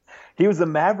amused. He was a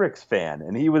Mavericks fan,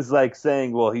 and he was like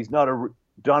saying, well,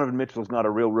 Donovan Mitchell's not a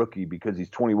real rookie because he's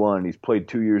 21 and he's played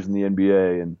 2 years in the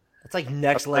NBA. And it's like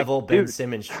next level Ben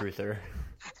Simmons truther.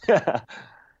 Yeah.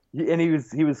 And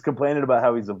he was complaining about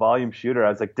how he's a volume shooter. I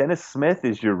was like, Dennis Smith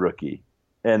is your rookie.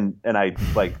 And I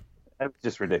like, it was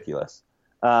just ridiculous.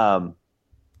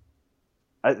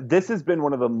 This has been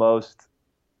one of the most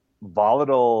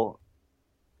volatile,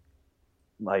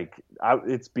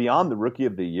 it's beyond the rookie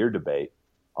of the year debate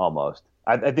almost.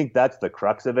 I think that's the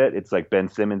crux of it. It's like Ben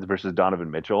Simmons versus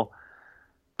Donovan Mitchell,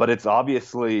 but it's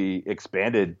obviously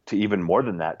expanded to even more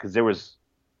than that because there was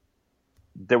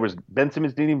Ben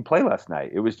Simmons didn't even play last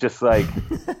night. It was just like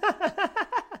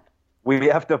we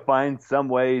have to find some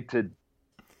way to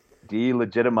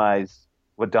delegitimize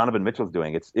what Donovan Mitchell's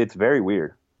doing. It's very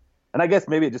weird. And I guess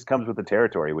maybe it just comes with the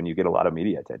territory when you get a lot of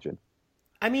media attention.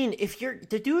 I mean,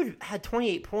 the dude had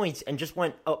 28 points and just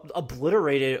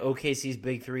obliterated OKC's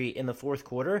big three in the fourth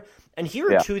quarter. And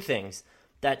here are two things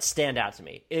that stand out to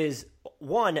me. Is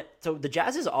one, so the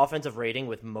Jazz's offensive rating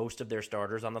with most of their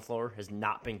starters on the floor has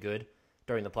not been good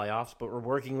during the playoffs, but we're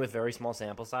working with very small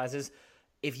sample sizes.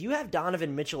 If you have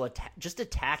Donovan Mitchell just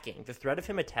attacking, the threat of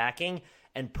him attacking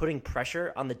and putting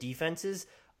pressure on the defenses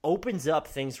opens up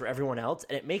things for everyone else,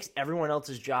 and it makes everyone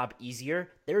else's job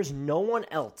easier. There is no one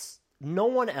else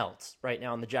right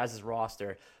now on the Jazz's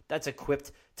roster that's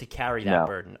equipped to carry that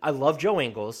burden. I love Joe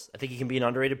Ingles. I think he can be an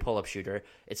underrated pull-up shooter.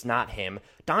 It's not him.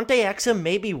 Dante Exum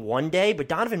maybe one day, but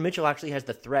Donovan Mitchell actually has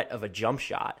the threat of a jump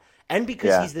shot. And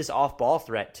because he's this off-ball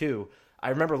threat too, I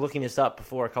remember looking this up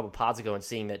before a couple pods ago and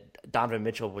seeing that Donovan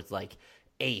Mitchell was like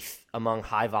 8th among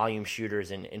high-volume shooters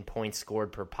in points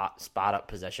scored per spot-up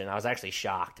possession. I was actually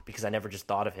shocked because I never just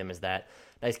thought of him as that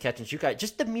nice catch-and-shoot guy.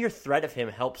 Just the mere threat of him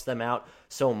helps them out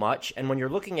so much. And when you're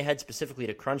looking ahead specifically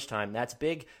to crunch time, that's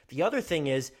big. The other thing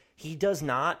is he does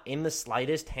not in the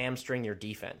slightest hamstring your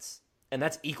defense. And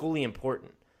that's equally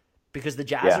important because the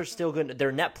Jazz are still good.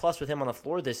 Their net plus with him on the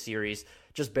floor this series,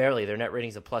 just barely. Their net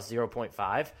rating's a plus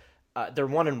 0.5. They're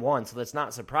 1-1, so that's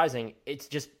not surprising. It's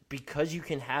just because you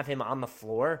can have him on the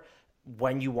floor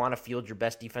when you want to field your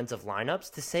best defensive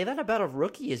lineups. To say that about a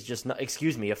rookie is just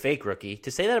a fake rookie.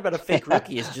 To say that about a fake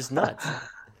rookie is just nuts.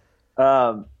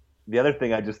 The other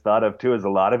thing I just thought of too is a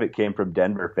lot of it came from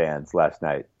Denver fans last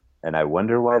night, and I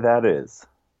wonder why that is.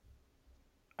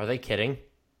 Are they kidding?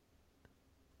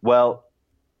 Well,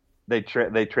 they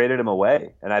traded him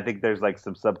away, and I think there's like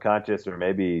some subconscious or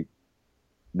maybe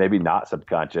not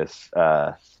subconscious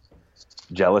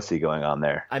jealousy going on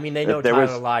there. I mean, they know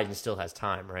Tyler Lydon still has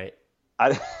time, right?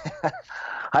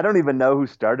 I don't even know who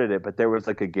started it, but there was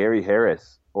like a Gary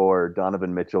Harris or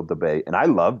Donovan Mitchell debate, and I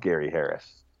love Gary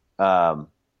Harris.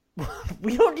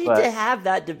 We don't need to have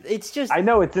that. It's just I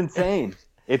know it's insane.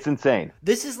 It's insane.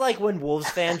 This is like when Wolves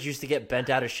fans used to get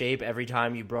bent out of shape every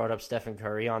time you brought up Stephen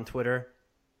Curry on Twitter.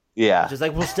 Yeah. Just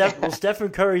like, Stephen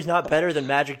Curry's not better than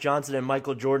Magic Johnson and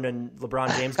Michael Jordan and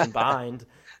LeBron James combined.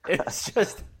 It's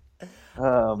just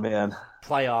oh man,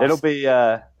 playoffs. It'll be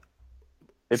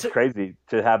it's crazy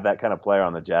to have that kind of player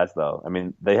on the Jazz, though. I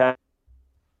mean, they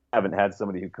haven't had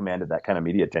somebody who commanded that kind of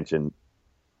media attention,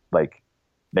 like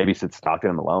maybe since Stockton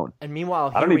and Malone. And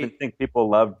meanwhile, I don't even think people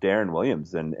love Darren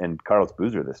Williams and Carlos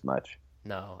Boozer this much.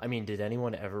 No, I mean, did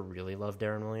anyone ever really love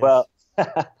Darren Williams? Well,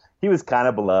 he was kind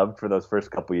of beloved for those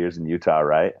first couple years in Utah,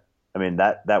 right? I mean,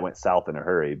 that went south in a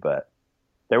hurry, but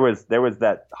there was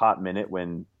that hot minute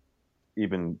when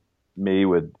even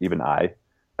I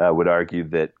would argue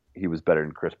that he was better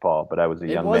than Chris Paul, but I was a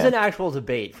young man. It was an actual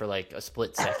debate for like a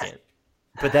split second,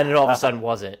 but then it all of a sudden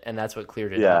wasn't, and that's what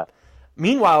cleared it up.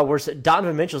 Meanwhile,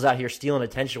 Donovan Mitchell's out here stealing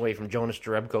attention away from Jonas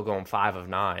Jerebko going 5 of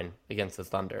 9 against the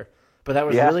Thunder. But that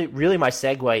was really my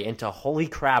segue into holy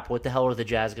crap, what the hell are the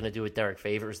Jazz going to do with Derek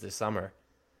Favors this summer?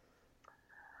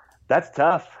 That's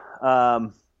tough.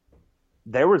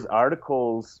 There was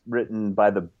articles written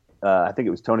by I think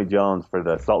it was Tony Jones for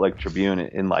the Salt Lake Tribune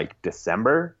in like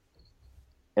December.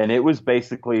 And it was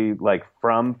basically like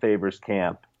from Favors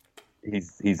camp,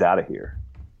 he's out of here.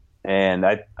 And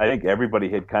I think everybody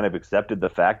had kind of accepted the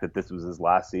fact that this was his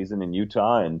last season in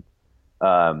Utah. And,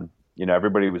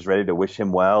 everybody was ready to wish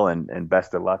him well and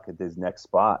best of luck at his next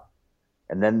spot.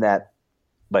 And then that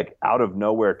like out of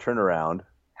nowhere turnaround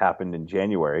happened in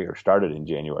January or started in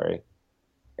January.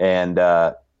 And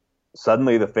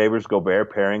suddenly the Favors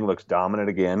Gobert pairing looks dominant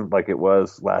again like it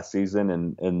was last season.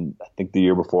 And I think the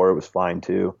year before it was fine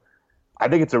too. I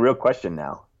think it's a real question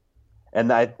now.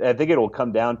 And I think it will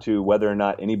come down to whether or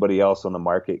not anybody else on the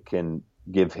market can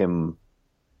give him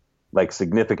like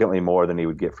significantly more than he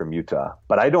would get from Utah.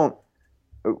 But I don't.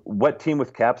 What team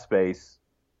with cap space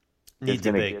Needs is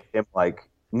going a to big. get him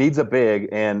needs a big?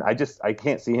 And I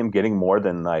can't see him getting more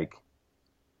than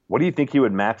what do you think he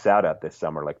would max out at this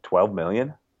summer? Like $12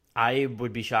 million? I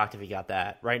would be shocked if he got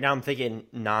that. Right now I'm thinking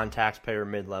non-taxpayer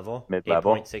mid-level,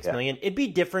 Mid-level, 8.6 yeah. million. It'd be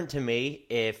different to me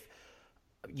if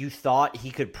you thought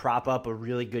he could prop up a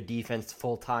really good defense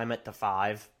full-time at the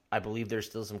 5. I believe there's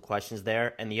still some questions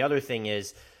there. And the other thing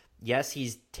is, yes,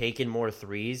 he's taken more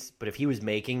threes, but if he was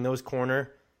making those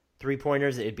corner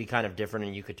three-pointers, it'd be kind of different,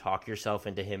 and you could talk yourself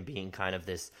into him being kind of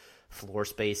this floor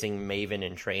spacing maven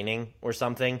in training or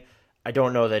something. I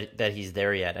don't know that he's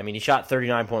there yet. I mean, he shot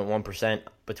 39.1%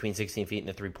 between 16 feet and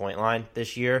the three-point line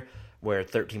this year, where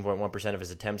 13.1% of his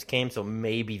attempts came. So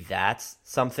maybe that's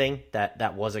something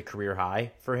that was a career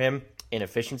high for him in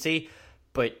efficiency.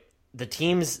 But the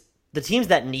teams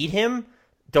that need him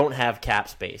don't have cap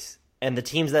space. And the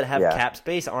teams that have cap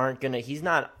space aren't going to – he's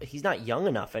not young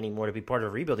enough anymore to be part of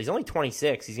a rebuild. He's only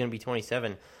 26. He's going to be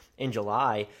 27 in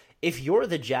July. If you're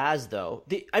the Jazz, though,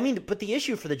 but the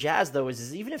issue for the Jazz, though,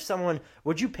 is even if someone –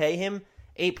 would you pay him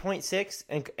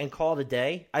 8.6 and call it a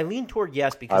day? I lean toward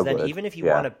yes, because then even if you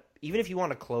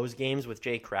want to close games with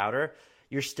Jay Crowder,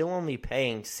 you're still only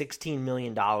paying $16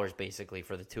 million basically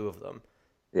for the two of them.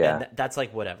 Yeah. And that's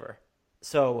like whatever.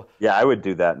 So yeah, I would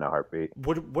do that in a heartbeat.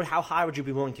 How high would you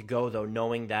be willing to go, though,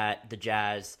 knowing that the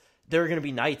Jazz – there are going to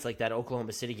be nights like that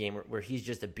Oklahoma City game where he's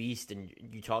just a beast and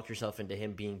you talk yourself into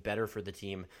him being better for the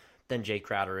team than Jay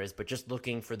Crowder is, but just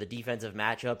looking for the defensive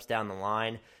matchups down the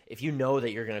line, if you know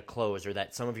that you're going to close or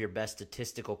that some of your best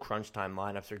statistical crunch time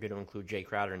lineups are going to include Jay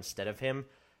Crowder instead of him,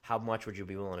 how much would you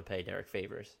be willing to pay Derek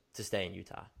Favors to stay in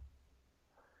Utah?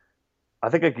 I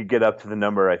think I could get up to the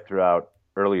number I threw out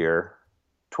earlier,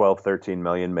 12, 13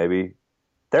 million maybe.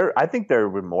 I think there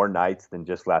were more nights than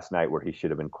just last night where he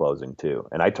should have been closing too.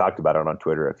 And I talked about it on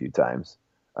Twitter a few times.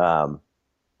 I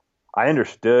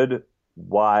understood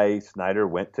why Snyder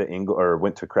went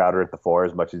to Crowder at the 4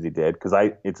 as much as he did, because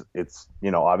it's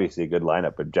obviously a good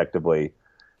lineup. Objectively,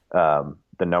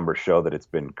 the numbers show that it's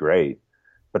been great.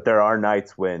 But there are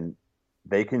nights when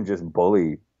they can just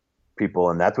bully people,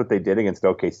 and that's what they did against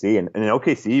OKC. And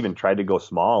OKC even tried to go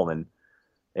small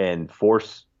and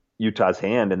force Utah's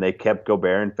hand, and they kept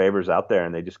Gobert and Favors out there,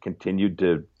 and they just continued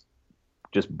to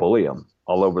just bully them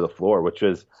all over the floor, which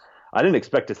is, I didn't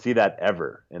expect to see that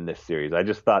ever in this series. I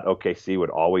just thought OKC would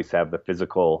always have the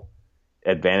physical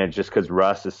advantage just because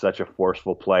Russ is such a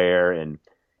forceful player, and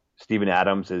Steven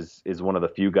Adams is one of the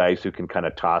few guys who can kind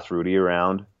of toss Rudy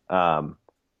around.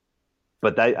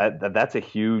 But that's a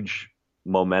huge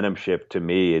momentum shift to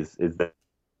me, is that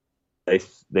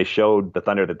they showed the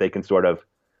Thunder that they can sort of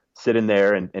sit in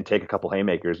there and take a couple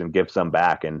haymakers and give some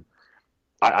back. And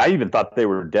I even thought they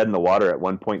were dead in the water at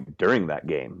one point during that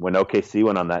game when OKC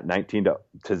went on that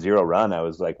 19-0 run. I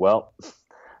was like, well,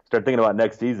 start thinking about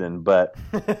next season. But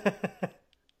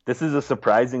this is a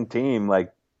surprising team.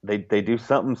 Like they do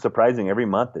something surprising every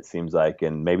month, it seems like,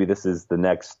 and maybe this is the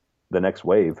next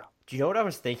wave. Do you know what I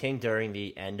was thinking during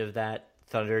the end of that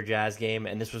Thunder Jazz game?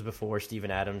 And this was before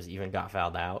Steven Adams even got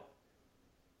fouled out.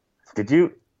 Did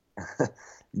you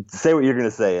say what you're going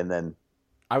to say, and then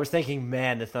I was thinking,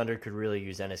 man, the Thunder could really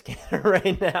use Enes Kanter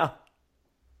right now.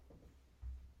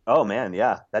 Oh, man,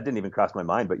 yeah. That didn't even cross my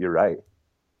mind, but you're right.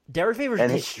 Derek Favors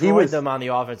destroyed them on the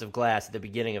offensive glass at the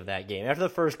beginning of that game. After the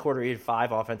first quarter, he had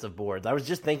 5 offensive boards. I was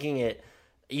just thinking it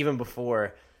even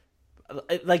before,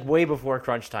 like way before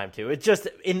crunch time, too. It's just,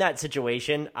 in that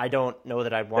situation, I don't know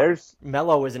that I'd want...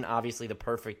 Melo isn't obviously the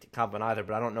perfect complement either,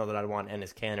 but I don't know that I'd want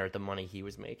Enes Kanter at the money he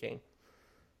was making.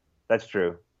 That's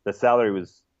true. The salary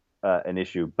was an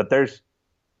issue, but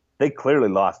they clearly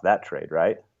lost that trade,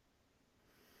 right?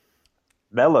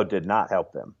 Melo did not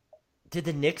help them. Did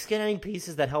the Knicks get any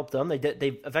pieces that helped them?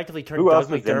 They effectively turned Who Doug else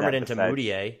was in McDermott that into besides-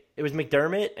 Moutier. It was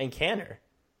McDermott and Kanter.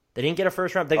 They didn't get a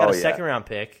first round. They got a second round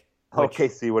pick. which-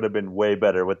 OKC would have been way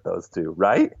better with those two,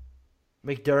 right?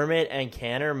 McDermott and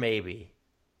Kanter, maybe.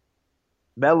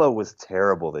 Melo was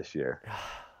terrible this year.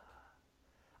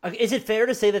 Is it fair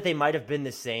to say that they might have been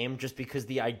the same just because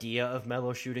the idea of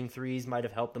Melo shooting threes might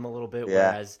have helped them a little bit?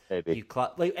 Yeah, whereas maybe.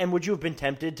 and would you have been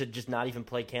tempted to just not even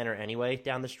play Kanter anyway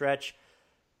down the stretch?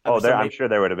 I'm sure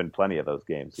there would have been plenty of those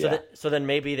games. So, yeah. so then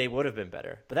maybe they would have been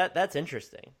better. But that's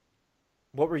interesting.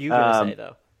 What were you going to say,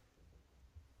 though?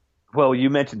 Well, you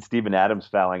mentioned Steven Adams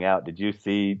fouling out. Did you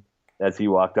see as he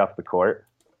walked off the court?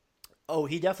 Oh,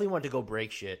 he definitely wanted to go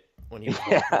break shit when he was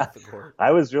walking off the court.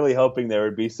 I was really hoping there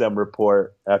would be some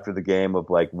report after the game of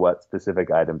like what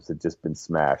specific items had just been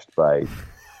smashed by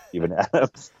Steven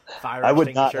Adams. Fire I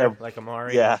would not extinguisher, have, like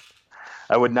Amari. Yeah,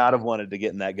 I would not have wanted to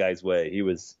get in that guy's way. He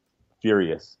was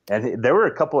furious. And there were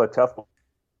a couple of tough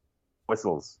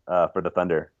whistles for the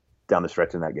Thunder down the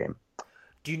stretch in that game.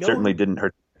 Do you know? Certainly didn't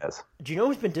hurt the guys. Do you know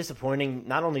who's been disappointing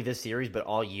not only this series but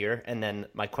all year? And then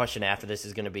my question after this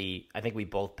is going to be: I think we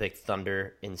both picked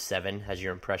Thunder in 7. Has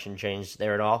your impression changed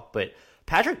there at all? But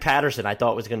Patrick Patterson, I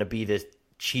thought was going to be this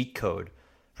cheat code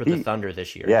for the Thunder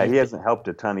this year. Yeah, he hasn't helped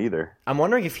a ton either. I'm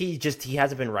wondering if he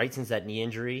hasn't been right since that knee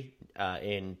injury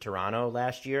in Toronto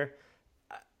last year.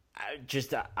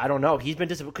 I don't know. He's been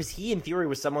disappointed because he, in theory,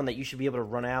 was someone that you should be able to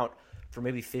run out for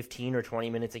maybe 15 or 20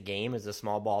 minutes a game as a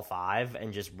small ball 5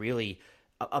 and just really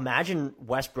imagine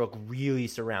Westbrook really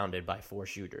surrounded by 4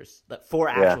 shooters, 4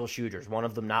 actual shooters, one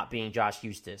of them not being Josh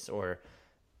Huestis or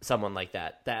someone like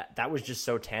that. That was just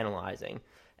so tantalizing.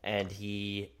 And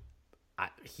he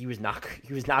was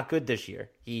not good this year.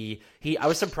 I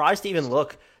was surprised to even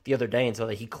look the other day and saw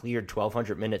that he cleared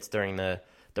 1,200 minutes during the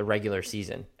regular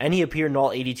season, and he appeared in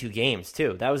all 82 games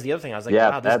too. That was the other thing. I was like,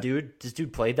 wow, this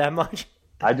dude played that much.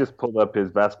 I just pulled up his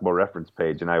basketball reference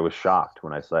page, and I was shocked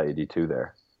when I saw 82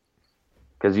 there.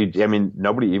 Because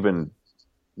nobody even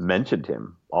mentioned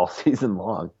him all season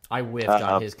long. I whiffed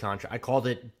on his contract. I called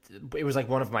it. It was like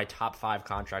one of my top 5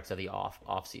 contracts of the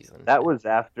off season. That was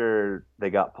after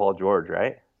they got Paul George,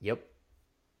 right? Yep.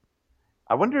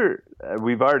 I wonder.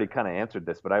 We've already kind of answered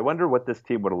this, but I wonder what this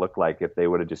team would have looked like if they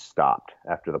would have just stopped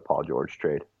after the Paul George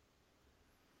trade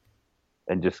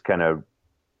and just kind of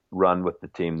run with the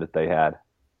team that they had.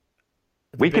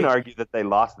 We can argue that they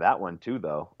lost that one too,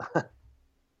 though.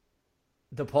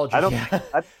 The Paul George.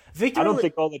 I don't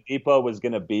think Oladipo was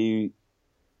going to be.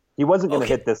 He wasn't going to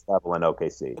hit this level in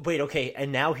OKC. Wait, okay,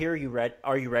 and now here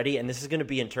are you ready? And this is going to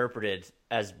be interpreted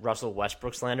as Russell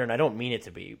Westbrook slander, and I don't mean it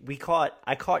to be.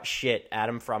 I caught shit,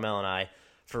 Adam Fromell and I,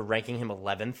 for ranking him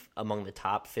 11th among the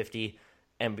top 50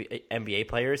 NBA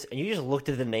players, and you just looked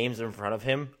at the names in front of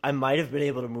him. I might have been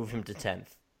able to move him to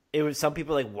 10th. It was some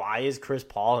people like, why is Chris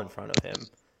Paul in front of him?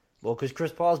 Well, because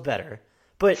Chris Paul's better.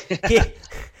 But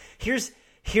here's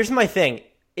my thing.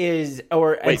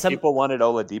 People wanted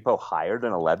Oladipo higher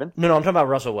than 11? No, I'm talking about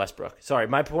Russell Westbrook. Sorry,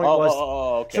 my point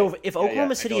was. Okay. So if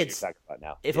Oklahoma City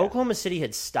Oklahoma City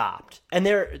had stopped, and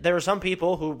there are some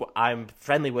people who I'm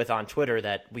friendly with on Twitter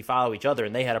that we follow each other,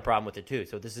 and they had a problem with it too.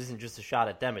 So this isn't just a shot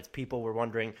at them. It's people were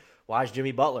wondering, why is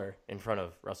Jimmy Butler in front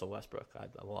of Russell Westbrook?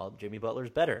 Jimmy Butler's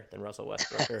better than Russell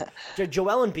Westbrook. Or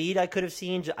Joel Embiid, I could have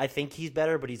seen. I think he's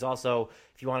better, but he's also,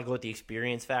 if you want to go with the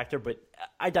experience factor. But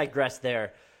I digress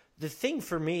there. The thing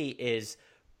for me is,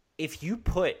 if you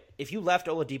left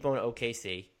Oladipo in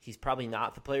OKC, he's probably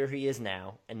not the player he is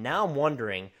now. And now I'm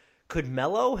wondering, could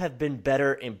Melo have been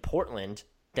better in Portland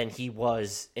than he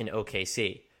was in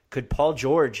OKC? Could Paul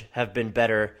George have been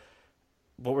better?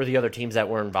 What were the other teams that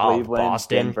were involved?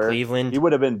 Boston, Denver. Cleveland. He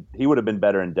would have been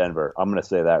better in Denver. I'm going to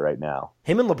say that right now.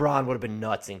 Him and LeBron would have been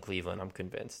nuts in Cleveland. I'm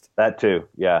convinced. That too,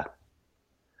 yeah.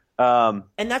 And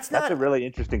that's a really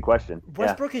interesting question.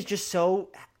 Westbrook is just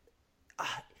so.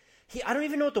 I don't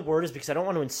even know what the word is because I don't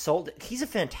want to insult. He's a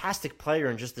fantastic player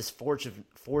and just this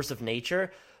force of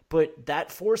nature, but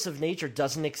that force of nature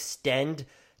doesn't extend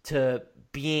to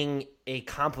being a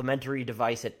complementary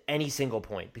device at any single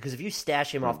point. Because if you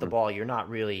stash him off the ball, you're not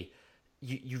really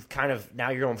you've kind of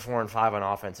now you're going 4 and 5 on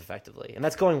offense effectively, and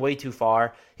that's going way too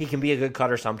far. He can be a good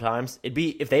cutter sometimes. It'd be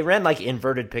if they ran like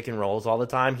inverted pick and rolls all the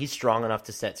time. He's strong enough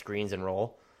to set screens and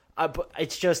roll, but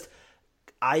it's just.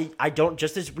 I don't,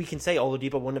 just as we can say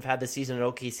Oladipo wouldn't have had this season at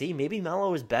OKC, maybe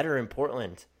Melo is better in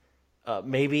Portland.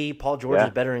 Maybe Paul George is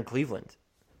better in Cleveland.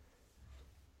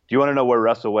 Do you want to know where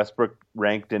Russell Westbrook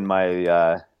ranked in my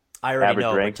I already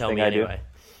know, but tell me anyway.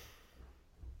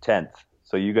 10th.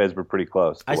 So you guys were pretty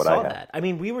close to what I saw that. I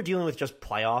mean, we were dealing with just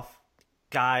playoff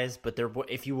guys, but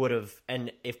if you would have,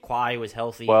 and if Kawhi was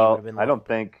healthy, he would have been. I don't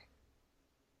think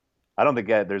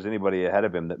there's anybody ahead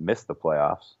of him that missed the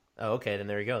playoffs. Oh, okay, then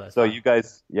there you go. That's so fine. You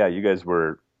guys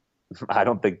were. I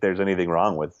don't think there's anything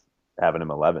wrong with having him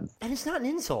 11th. And it's not an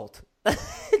insult.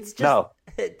 It's just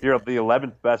you're the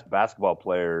 11th best basketball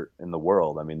player in the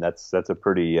world. I mean, that's a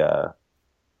pretty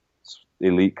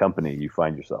elite company you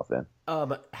find yourself in.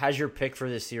 Has your pick for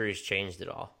this series changed at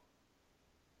all?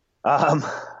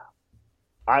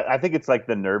 I think it's like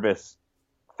the nervous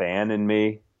fan in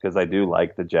me because I do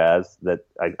like the Jazz. That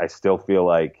I still feel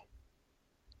like.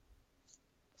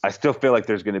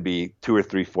 There's going to be 2 or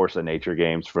 3 force of nature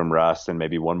games from Russ and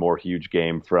maybe one more huge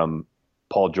game from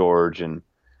Paul George and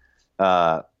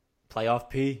playoff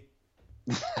P.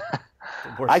 The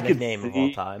worst nickname of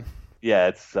all time. Yeah,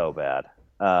 it's so bad.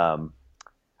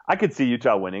 I could see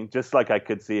Utah winning, just like I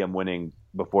could see them winning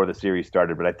before the series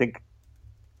started. But I think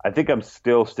I'm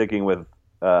still sticking with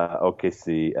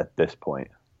OKC at this point.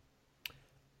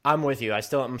 I'm with you. I'm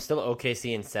still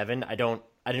OKC in 7. I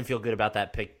didn't feel good about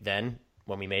that pick then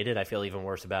when we made it. I feel even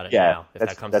worse about it now if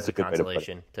that comes as a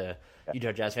consolation to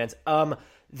Utah Jazz fans.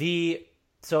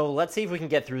 So let's see if we can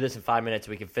get through this in 5 minutes.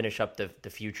 We can finish up the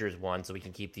futures one so we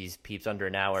can keep these peeps under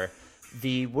an hour.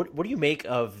 What do you make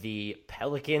of the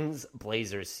Pelicans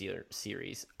Blazers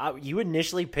series? You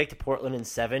initially picked Portland in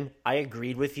 7. I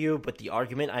agreed with you, but the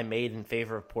argument I made in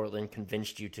favor of Portland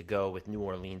convinced you to go with New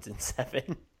Orleans in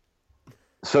 7.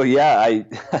 So I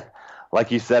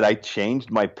like you said, I changed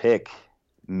my pick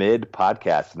mid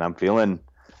podcast, and I'm feeling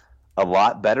a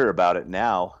lot better about it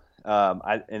now.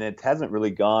 And it hasn't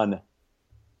really gone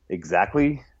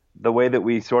exactly the way that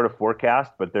we sort of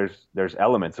forecast, but there's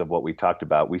elements of what we talked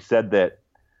about. We said that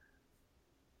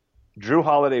Drew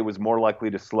Holiday was more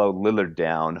likely to slow Lillard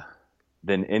down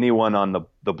than anyone on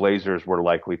the Blazers were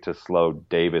likely to slow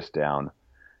Davis down.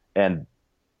 And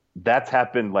that's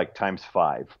happened like times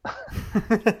 5.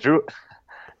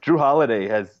 Drew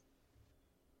Holiday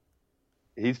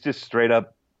he's just straight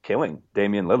up killing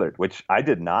Damian Lillard, which I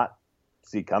did not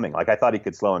see coming. Like, I thought he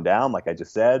could slow him down, like I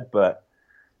just said, but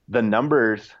the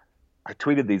numbers, I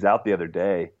tweeted these out the other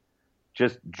day,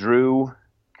 just Drew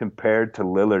compared to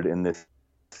Lillard in this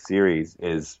series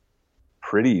is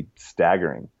pretty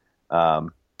staggering.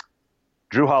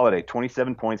 Drew Holiday,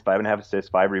 27 points, 5.5 assists,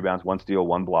 5 rebounds, 1 steal,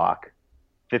 1 block,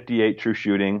 58 true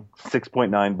shooting,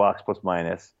 6.9 box plus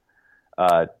minus,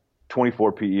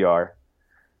 24 PER.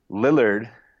 Lillard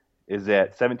is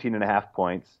at 17.5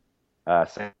 points,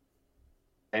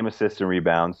 same assists and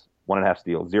rebounds, 1.5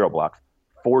 steals, 0 blocks,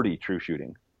 40 true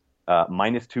shooting,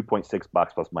 minus 2.6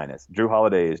 box plus minus. Drew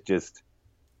Holiday is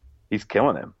he's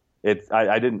killing him.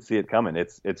 I didn't see it coming.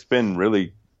 It's been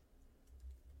really,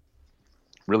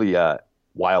 really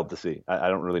wild to see. I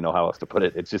don't really know how else to put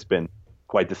it. It's just been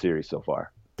quite the series so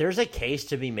far. There's a case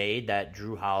to be made that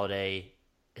Drew Holiday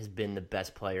has been the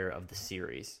best player of the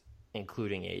series,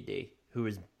 including AD, who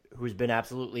has been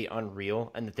absolutely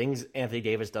unreal. And the things Anthony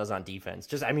Davis does on defense,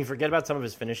 forget about some of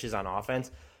his finishes on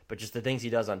offense, but just the things he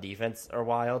does on defense are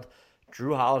wild.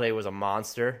 Drew Holiday was a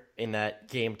monster in that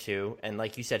game too. And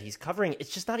like you said, he's covering,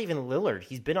 it's just not even Lillard.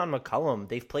 He's been on McCollum.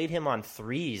 They've played him on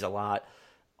threes a lot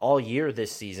all year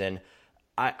this season.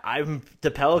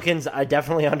 The Pelicans, I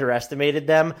definitely underestimated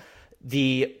them.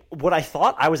 What I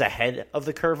thought I was ahead of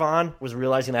the curve on was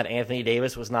realizing that Anthony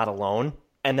Davis was not alone.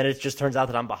 And then it just turns out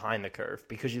that I'm behind the curve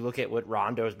because you look at what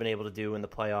Rondo has been able to do in the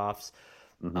playoffs.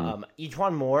 Mm-hmm.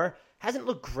 Ejuan Moore hasn't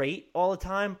looked great all the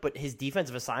time, but his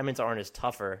defensive assignments aren't as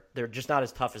tougher. They're just not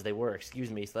as tough as they were, so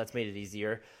that's made it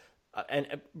easier.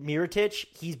 And Mirotic,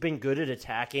 he's been good at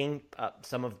attacking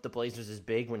some of the Blazers is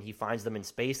big. When he finds them in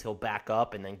space, he'll back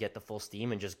up and then get the full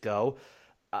steam and just go.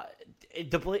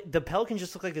 The Pelicans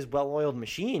just look like this well-oiled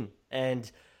machine, and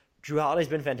Drew Holiday's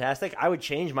been fantastic. I would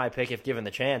change my pick if given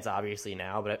the chance, obviously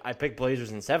now, but I picked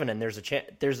Blazers in 7, and there's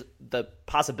the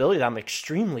possibility that I'm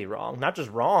extremely wrong. Not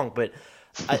just wrong, but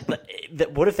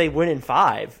what if they win in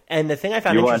 5? And the thing I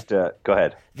found interesting, go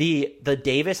ahead. The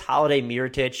Davis, Holiday,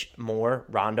 Mirotic, Moore,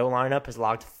 Rondo lineup has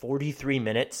logged 43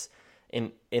 minutes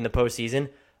in the postseason,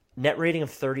 net rating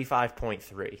of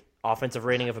 35.3, offensive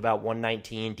rating of about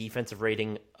 119, defensive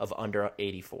rating of under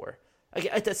 84.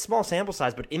 It's a small sample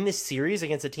size, but in this series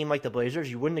against a team like the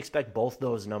Blazers, you wouldn't expect both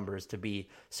those numbers to be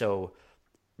so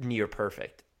near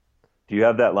perfect. Do you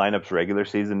have that lineup's regular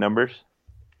season numbers?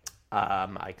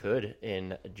 I could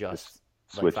in just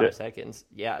like 5 seconds.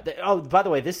 Yeah. By the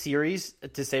way, this series,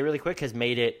 to say really quick, has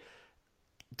made it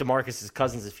DeMarcus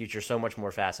Cousins' future so much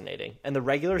more fascinating. And the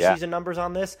regular season numbers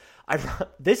on this,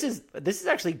 this is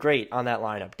actually great on that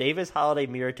lineup. Davis, Holiday,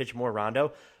 Mirotic, Moore,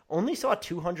 Rondo only saw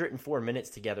 204 minutes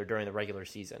together during the regular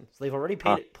season. So they've already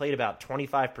played about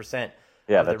 25%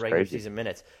 of the regular season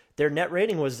minutes. Their net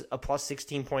rating was a plus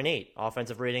 16.8,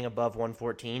 offensive rating above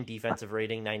 114, defensive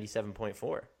rating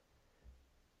 97.4.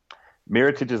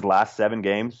 Mirotic's last 7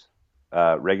 games,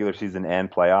 regular season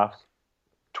and playoffs,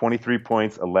 23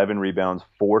 points, 11 rebounds,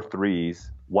 4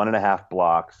 threes, 1.5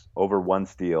 blocks, over 1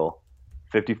 steal,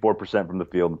 54% from the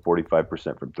field, and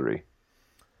 45% from 3.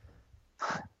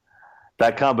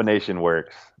 That combination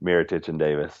works, Mirotic and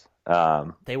Davis.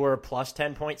 They were a plus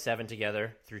 10.7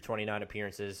 together through 29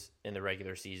 appearances in the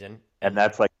regular season. And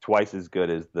that's like twice as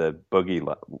good as the Boogie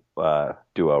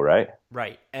duo, right?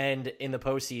 Right. And in the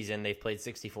postseason, they've played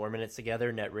 64 minutes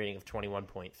together, net rating of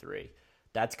 21.3.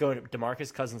 That's going to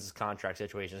DeMarcus Cousins' contract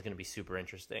situation is going to be super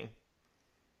interesting.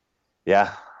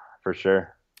 Yeah, for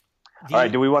sure. All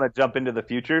right, do we want to jump into the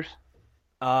futures?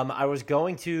 I was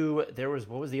going to. What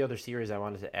was the other series I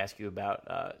wanted to ask you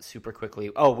about super quickly?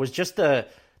 Oh, it was just the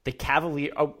The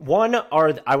Cavaliers.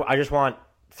 I just want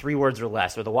 3 words or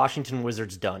less. Are the Washington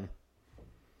Wizards done?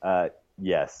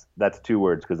 Yes, that's 2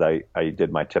 words because I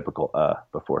did my typical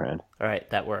beforehand. All right,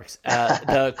 that works.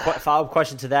 The follow-up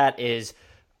question to that is,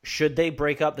 should they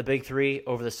break up the Big Three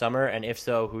over the summer? And if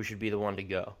so, who should be the one to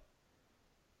go?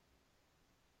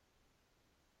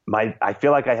 I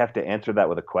feel like I have to answer that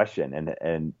with a question.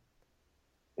 And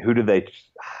who do they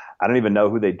 – I don't even know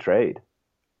who they'd trade.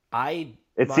 I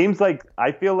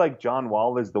feel like John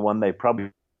Wall is the one they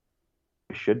probably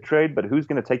should trade, but who's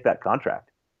going to take that contract?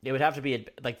 It would have to be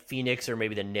like Phoenix, or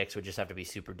maybe the Knicks would just have to be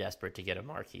super desperate to get a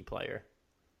marquee player.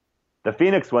 The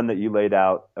Phoenix one that you laid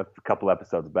out a couple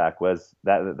episodes back was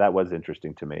that was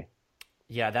interesting to me.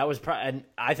 Yeah, that was and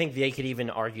I think they could even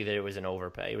argue that it was an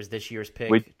overpay. It was this year's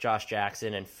pick, Josh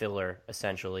Jackson and filler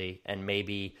essentially, and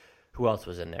maybe who else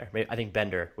was in there? I think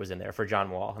Bender was in there for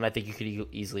John Wall, and I think you could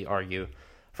easily argue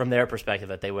from their perspective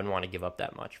that they wouldn't want to give up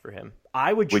that much for him.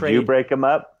 Would you break him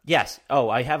up? Yes. Oh,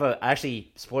 I have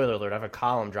actually, spoiler alert, I have a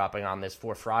column dropping on this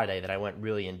for Friday that I went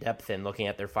really in depth in looking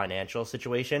at their financial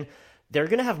situation. They're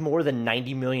going to have more than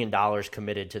 $90 million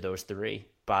committed to those 3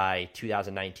 by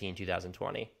 2019,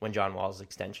 2020, when John Wall's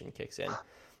extension kicks in.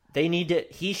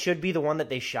 He should be the one that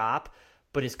they shop,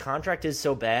 but his contract is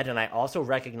so bad, and I also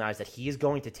recognize that he is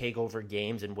going to take over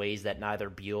games in ways that neither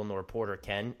Beal nor Porter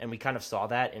can, and we kind of saw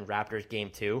that in Raptors game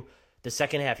 2. The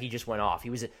second half, he just went off.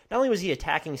 Not only was he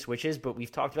attacking switches, but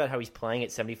we've talked about how he's playing at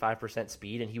 75%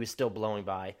 speed, and he was still blowing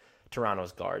by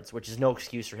Toronto's guards, which is no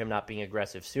excuse for him not being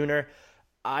aggressive sooner.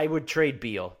 I would trade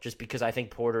Beal, just because I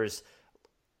think Porter's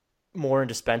more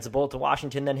indispensable to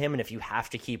Washington than him, and if you have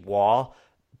to keep Wall,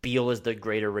 Beal is the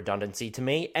greater redundancy to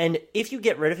me. And if you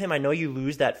get rid of him, I know you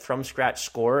lose that from-scratch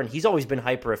scorer, and he's always been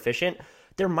hyper-efficient.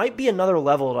 There might be another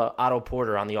level to Otto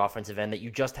Porter on the offensive end that you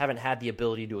just haven't had the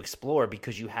ability to explore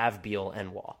because you have Beal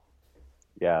and Wall.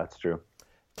 Yeah, that's true.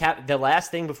 The last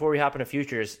thing before we hop into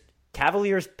futures,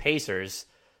 Cavaliers-Pacers.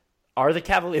 Are the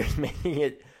Cavaliers making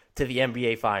it to the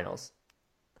NBA Finals?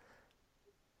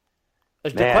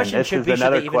 The question should be,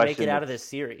 should they even make it out of this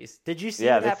series? Did you see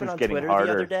what happened on Twitter the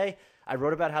other day? I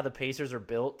wrote about how the Pacers are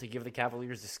built to give the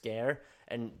Cavaliers a scare,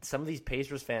 and some of these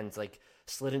Pacers fans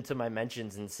slid into my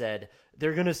mentions and said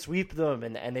they're going to sweep them,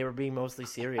 and they were being mostly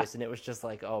serious, and it was just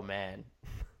like, oh, man.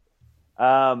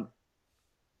 The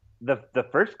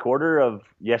first quarter of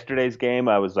yesterday's game,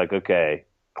 I was like, okay,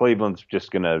 Cleveland's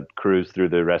just going to cruise through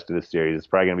the rest of the series. It's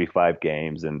probably going to be 5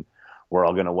 games, and we're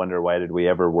all going to wonder, why did we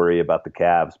ever worry about the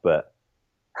Cavs? But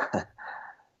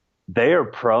they are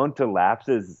prone to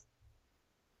lapses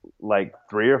like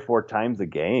 3 or 4 times a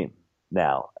game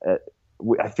now.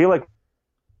 I feel like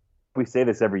we say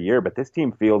this every year, but this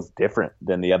team feels different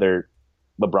than the other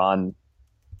LeBron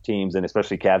teams, and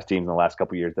especially Cavs teams in the last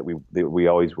couple of years that we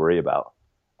always worry about.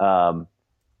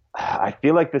 I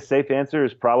feel like the safe answer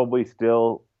is probably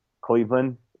still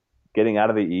Cleveland getting out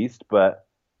of the East, but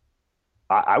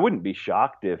I wouldn't be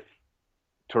shocked if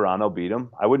Toronto beat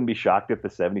them. I wouldn't be shocked if the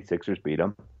 76ers beat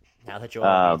them. Now that Joel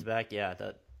Embiid's back, yeah,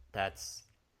 that's.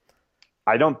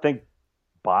 I don't think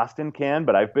Boston can,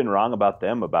 but I've been wrong about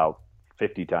them about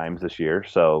 50 times this year.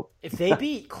 So if they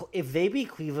beat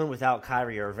Cleveland without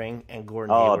Kyrie Irving and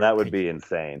Gordon Hayward, that would be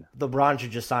insane. LeBron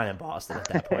should just sign in Boston at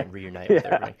that point and reunite with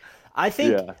Irving. I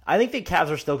think the Cavs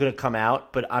are still going to come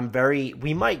out, but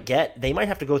they might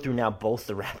have to go through now both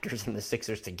the Raptors and the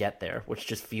Sixers to get there, which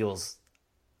just feels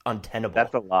untenable.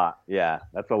 That's a lot. Yeah,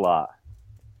 that's a lot.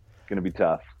 It's going to be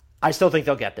tough. I still think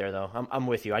they'll get there, though. I'm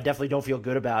with you. I definitely don't feel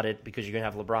good about it because you're going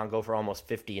to have LeBron go for almost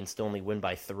 50 and still only win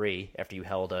by 3 after you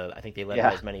held I think they led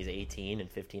by as many as 18 and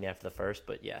 15 after the first,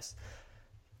 but yes.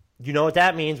 You know what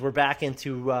that means. We're back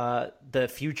into the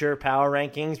future power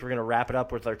rankings. We're going to wrap it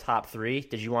up with our top 3.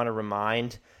 Did you want to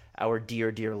remind our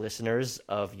dear listeners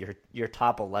of your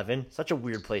top 11? Such a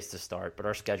weird place to start, but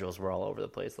our schedules were all over the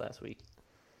place last week.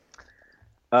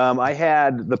 I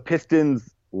had the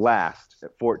Pistons last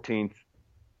at 14th,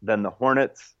 then the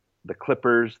Hornets, the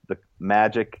Clippers, the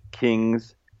Magic,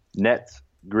 Kings, Nets,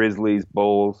 Grizzlies,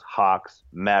 Bulls, Hawks,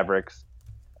 Mavericks,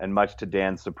 and much to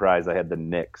Dan's surprise, I had the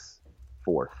Knicks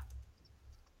 4th.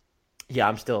 Yeah,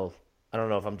 I don't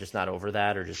know if I'm just not over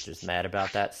that or just mad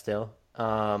about that still.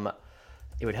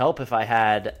 It would help if I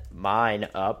had mine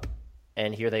up,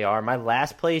 and here they are. My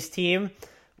last place team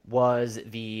was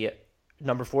the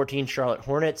number 14 Charlotte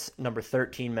Hornets, number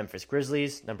 13 Memphis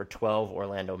Grizzlies, number 12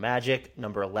 Orlando Magic,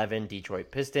 number 11 Detroit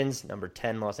Pistons, number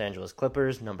 10 Los Angeles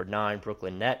Clippers, number 9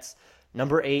 Brooklyn Nets,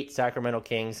 number 8 Sacramento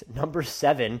Kings, number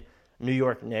 7 New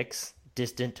York Knicks.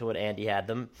 distant to what Andy had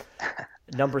them.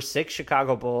 Number 6,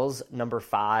 Chicago Bulls. Number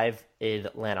 5,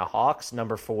 Atlanta Hawks.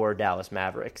 Number 4, Dallas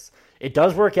Mavericks. It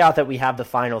does work out that we have the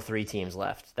final 3 teams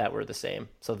left that were the same.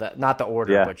 So that not the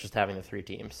order, but just having the 3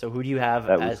 teams. So who do you have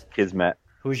that was Kismet.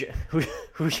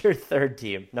 Who's your third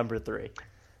team, number 3?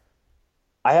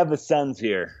 I have the Suns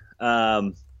here.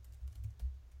 And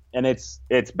it's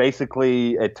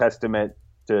basically a testament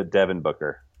to Devin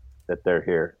Booker that they're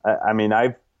here. I mean,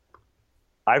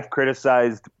 I've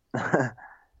criticized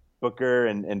Booker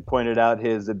and pointed out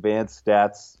his advanced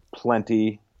stats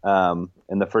plenty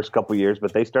in the first couple years,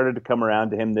 but they started to come around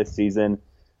to him this season.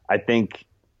 I think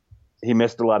he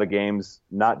missed a lot of games,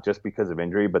 not just because of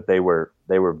injury, but they were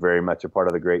very much a part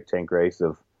of the great tank race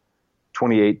of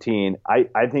 2018.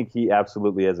 I think he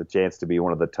absolutely has a chance to be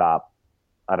one of the top.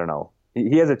 I don't know.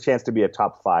 He has a chance to be a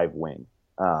top 5 wing.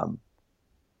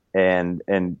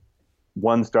 And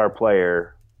one-star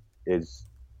player is,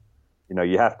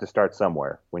 you have to start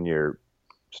somewhere when you're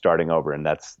starting over, and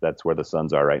that's where the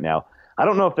Suns are right now. I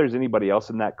don't know if there's anybody else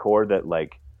in that core that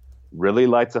really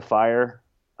lights a fire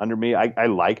under me. I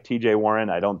like TJ Warren.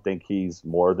 I don't think he's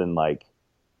more than the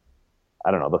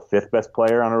 5th best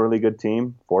player on a really good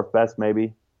team, 4th best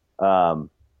maybe.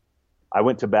 I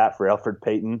went to bat for Elfrid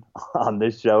Payton on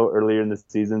this show earlier in the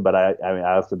season, but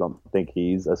I also don't think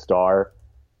he's a star.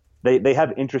 They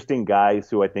have interesting guys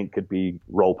who I think could be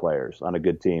role players on a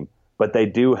good team, but they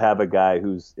do have a guy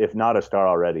who's, if not a star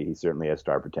already, he certainly has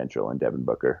star potential in Devin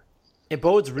Booker. It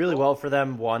bodes really well for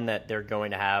them, one, that they're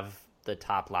going to have the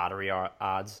top lottery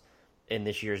odds in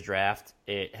this year's draft.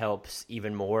 It helps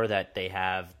even more that they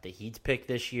have the Heat's pick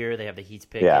this year. They have the Heat's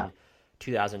pick in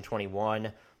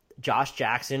 2021. Josh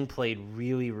Jackson played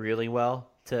really, really well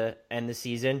to end the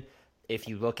season. If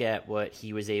you look at what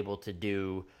he was able to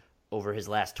do over his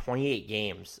last 28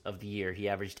 games of the year, he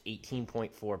averaged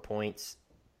 18.4 points,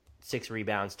 6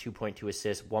 rebounds, 2.2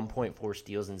 assists, 1.4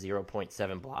 steals, and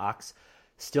 0.7 blocks.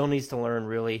 Still needs to learn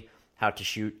really how to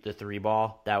shoot the 3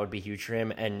 ball. That would be huge for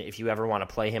him. And if you ever want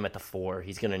to play him at the 4,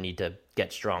 he's going to need to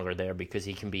get stronger there because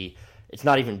he can be, it's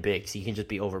not even big, so he can just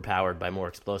be overpowered by more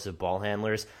explosive ball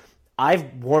handlers.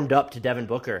 I've warmed up to Devin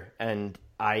Booker, and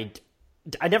I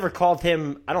never called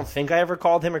him, I don't think I ever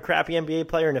called him a crappy NBA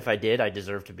player, and if I did, I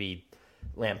deserve to be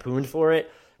lampooned for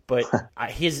it. But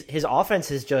his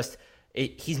offense is just,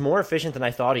 he's more efficient than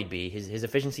I thought he'd be. His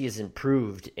efficiency has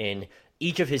improved in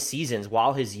each of his seasons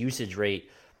while his usage rate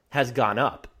has gone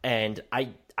up. And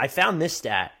I found this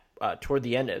stat toward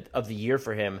the end of the year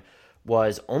for him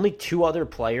was only 2 other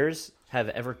players have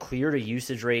ever cleared a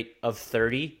usage rate of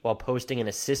 30 while posting an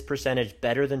assist percentage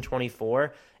better than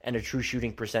 24 and a true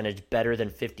shooting percentage better than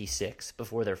 56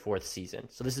 before their 4th season.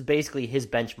 So this is basically his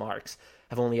benchmarks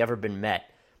have only ever been met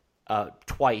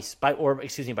twice by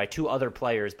 2 other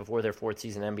players before their 4th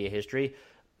season in NBA history,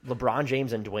 LeBron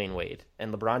James and Dwayne Wade.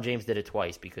 And LeBron James did it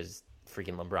twice because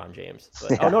freaking LeBron James.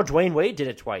 But, oh no, Dwayne Wade did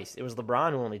it twice. It was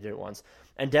LeBron who only did it once.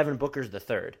 And Devin Booker's the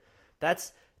 3rd.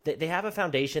 They have a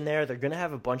foundation there. They're going to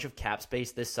have a bunch of cap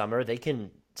space this summer. They can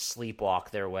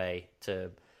sleepwalk their way to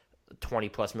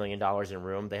 $20+ million in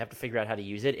room. They have to figure out how to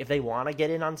use it. If they want to get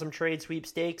in on some trade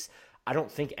sweepstakes, I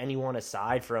don't think anyone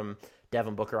aside from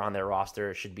Devin Booker on their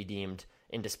roster should be deemed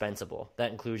indispensable.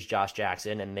 That includes Josh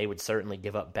Jackson, and they would certainly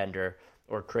give up Bender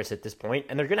or Chris at this point.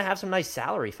 And they're going to have some nice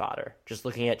salary fodder. Just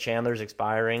looking at Chandler's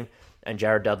expiring and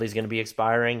Jared Dudley's going to be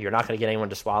expiring. You're not going to get anyone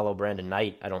to swallow Brandon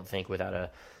Knight, I don't think, without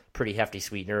a pretty hefty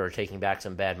sweetener or taking back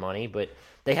some bad money, but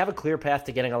they have a clear path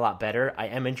to getting a lot better. I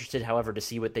am interested, however, to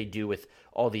see what they do with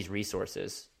all these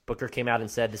resources. Booker came out and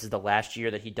said this is the last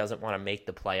year that he doesn't want to make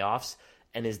the playoffs,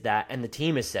 and the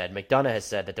team has said, McDonough has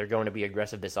said that they're going to be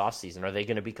aggressive this offseason. Are they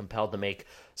going to be compelled to make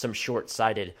some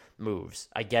short-sighted moves?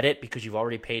 I get it because you've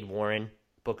already paid Warren.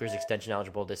 Booker's extension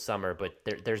eligible this summer, but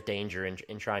there's danger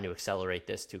in trying to accelerate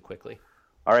this too quickly.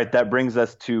 All right, that brings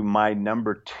us to my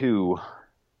number 2,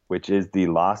 which is the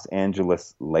Los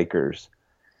Angeles Lakers.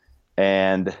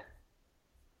 And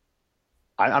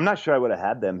I'm not sure I would have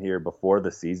had them here before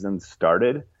the season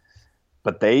started,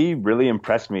 but they really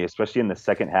impressed me, especially in the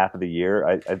second half of the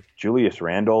year. Julius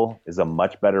Randle is a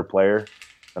much better player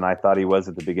than I thought he was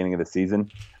at the beginning of the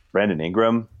season. Brandon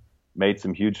Ingram made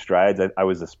some huge strides. I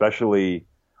was especially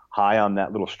high on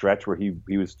that little stretch where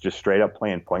he was just straight up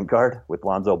playing point guard with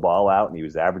Lonzo Ball out, and he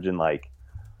was averaging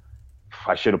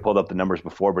I should have pulled up the numbers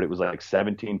before, but it was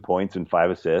 17 points and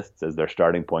 5 assists as their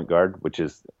starting point guard, which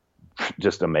is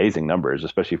just amazing numbers,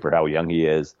 especially for how young he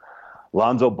is.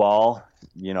 Lonzo Ball,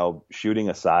 shooting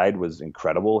aside, was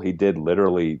incredible. He did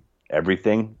literally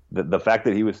everything. The fact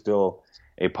that he was still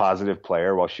a positive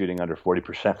player while shooting under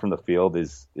 40% from the field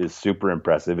is super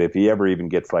impressive. If he ever even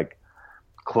gets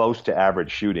close to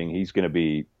average shooting, he's going to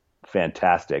be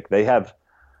fantastic. They have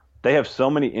so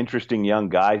many interesting young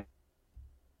guys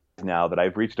now that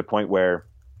I've reached a point where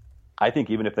I think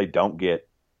even if they don't get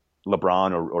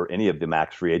LeBron or any of the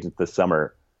max free agents this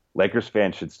summer, Lakers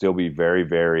fans should still be very,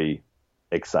 very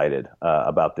excited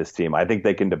about this team. I think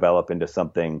they can develop into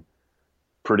something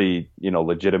pretty,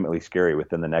 legitimately scary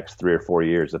within the next 3 or 4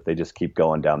 years if they just keep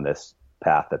going down this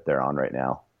path that they're on right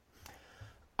now.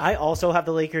 I also have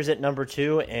the Lakers at number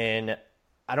 2, and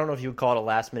I don't know if you would call it a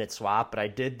last-minute swap, but I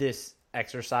did this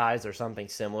exercise or something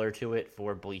similar to it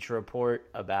for Bleacher Report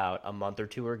about a month or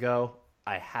two ago.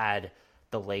 I had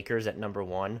the Lakers at number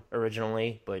 1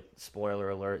 originally, but spoiler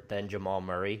alert, then Jamal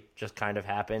Murray just kind of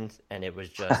happened, and it was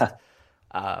just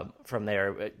from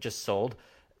there, it just sold.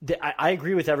 I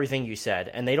agree with everything you said,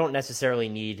 and they don't necessarily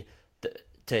need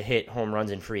to hit home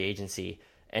runs in free agency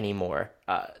anymore.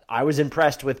 I was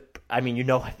impressed with, I've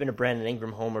been a Brandon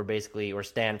Ingram homer basically, or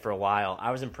stan for a while.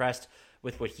 I was impressed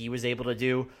with what he was able to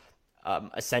do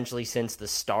essentially since the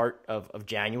start of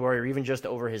January, or even just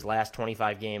over his last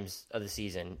 25 games of the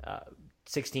season.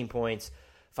 16 points,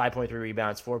 5.3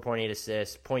 rebounds, 4.8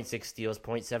 assists, 0.6 steals,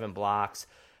 0.7 blocks,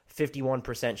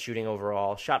 51% shooting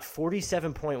overall, shot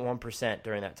 47.1%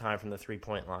 during that time from the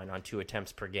three-point line on 2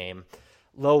 attempts per game.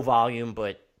 Low volume,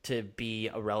 but to be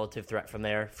a relative threat from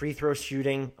there. Free throw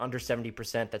shooting under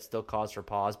 70%, that's still cause for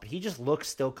pause, but he just looks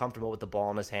still comfortable with the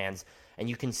ball in his hands, and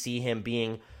you can see him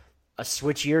being a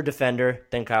switchier defender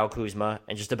than Kyle Kuzma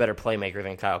and just a better playmaker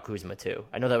than Kyle Kuzma too.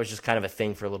 I know that was just kind of a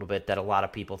thing for a little bit that a lot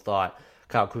of people thought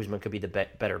Kyle Kuzma could be the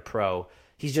better pro.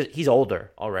 He's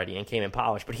older already and came in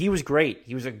polished, but he was great.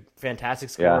 He was a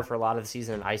fantastic scorer for a lot of the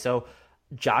season in ISO.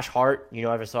 Josh Hart, I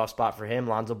have a soft spot for him.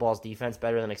 Lonzo Ball's defense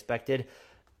better than expected.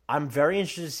 I'm very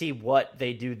interested to see what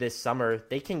they do this summer.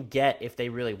 They can get, if they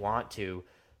really want to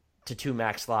 2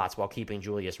 max slots while keeping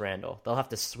Julius Randle. They'll have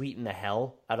to sweeten the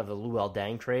hell out of the Luol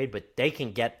Deng trade, but they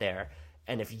can get there.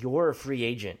 And if you're a free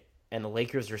agent and the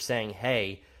Lakers are saying,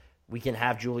 hey, we can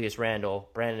have Julius Randle,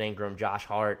 Brandon Ingram, Josh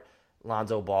Hart,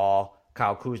 Lonzo Ball,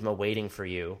 Kyle Kuzma waiting for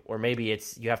you, or maybe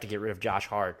it's you have to get rid of Josh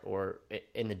Hart or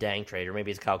in the Deng trade, or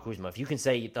maybe it's Kyle Kuzma. If you can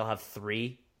say they'll have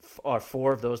 3 or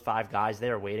 4 of those 5 guys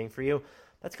there waiting for you,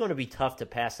 that's going to be tough to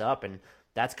pass up, and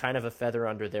that's kind of a feather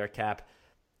under their cap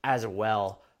as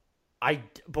well.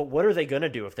 But what are they going to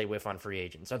do if they whiff on free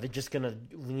agents? Are they just going to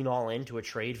lean all into a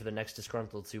trade for the next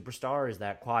disgruntled superstar? Is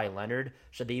that Kawhi Leonard?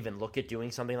 Should they even look at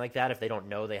doing something like that if they don't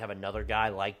know they have another guy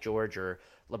like George or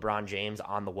LeBron James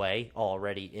on the way,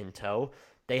 already in tow?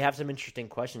 They have some interesting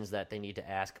questions that they need to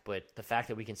ask, but the fact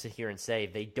that we can sit here and say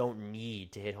they don't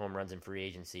need to hit home runs in free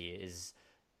agency is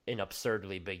an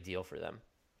absurdly big deal for them.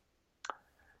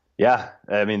 Yeah,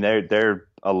 they're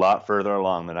a lot further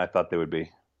along than I thought they would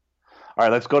be. All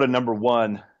right, let's go to number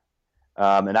 1.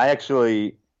 And I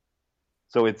actually,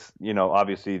 so it's,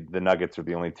 obviously the Nuggets are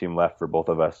the only team left for both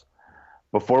of us.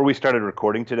 Before we started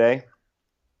recording today,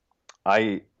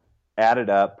 I added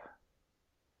up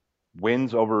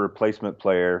wins over replacement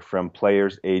player from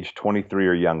players aged 23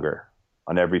 or younger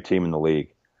on every team in the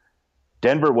league.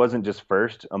 Denver wasn't just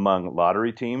first among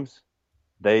lottery teams.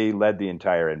 They led the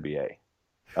entire NBA.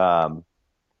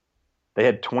 They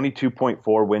had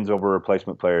 22.4 wins over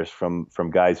replacement players from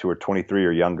guys who were 23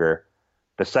 or younger.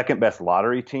 The second best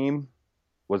lottery team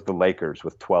was the Lakers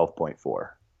with 12.4.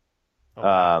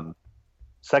 Okay.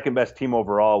 Second best team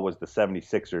overall was the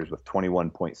 76ers with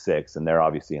 21.6, and they're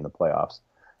obviously in the playoffs.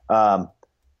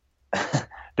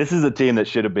 This is a team that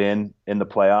should have been in the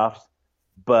playoffs,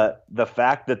 but the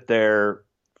fact that their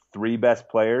 3 best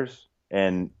players,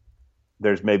 and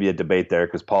there's maybe a debate there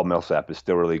because Paul Millsap is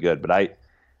still really good, but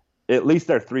at least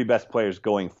their 3 best players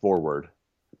going forward,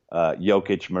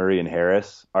 Jokic, Murray, and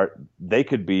Harris, they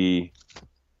could be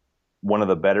one of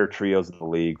the better trios in the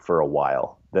league for a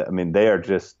while. They are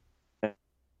just,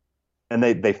 and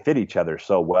they fit each other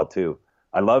so well too.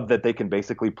 I love that they can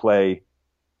basically play,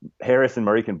 Harris and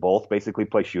Murray can both basically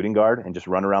play shooting guard and just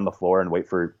run around the floor and wait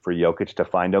for Jokic to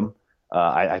find them.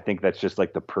 I think that's just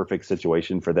like the perfect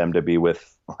situation for them to be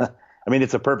with.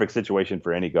 It's a perfect situation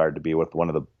for any guard to be with one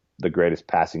of the greatest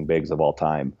passing bigs of all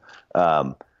time.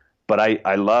 But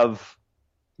I love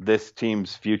this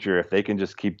team's future if they can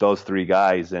just keep those 3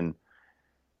 guys. And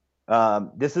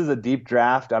this is a deep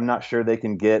draft. I'm not sure they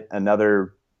can get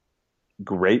another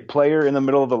great player in the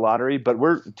middle of the lottery, but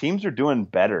teams are doing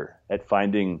better at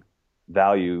finding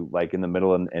value like in the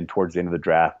middle and towards the end of the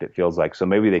draft, it feels like. So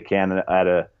maybe they can add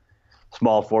a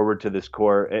small forward to this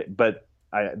core. But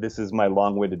this is my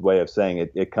long-winded way of saying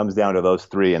it comes down to those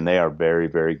 3, and they are very,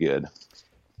 very good.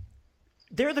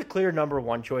 They're the clear number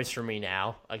 1 choice for me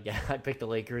now. Again, I picked the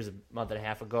Lakers a month and a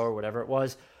half ago or whatever it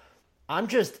was.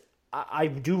 I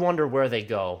do wonder where they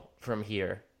go from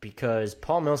here because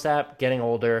Paul Millsap getting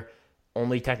older,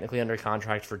 only technically under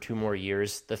contract for 2 more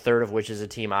years, the third of which is a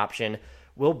team option.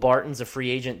 Will Barton's a free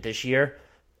agent this year,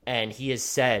 and he has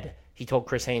said, he told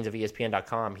Chris Haynes of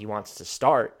ESPN.com he wants to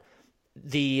start.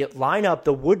 The lineup,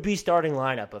 the would-be starting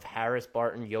lineup of Harris,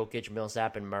 Barton, Jokic,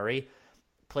 Millsap, and Murray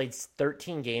played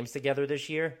 13 games together this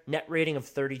year, net rating of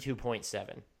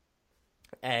 32.7.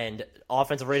 And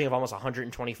offensive rating of almost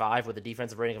 125 with a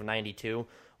defensive rating of 92.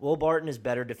 Will Barton is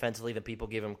better defensively than people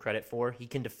give him credit for. He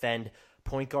can defend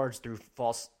point guards through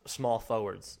false small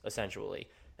forwards, essentially.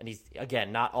 And he's,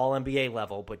 again, not all NBA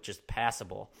level, but just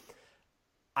passable.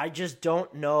 I just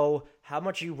don't know how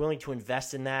much are you willing to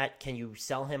invest in that. Can you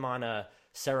sell him on a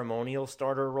ceremonial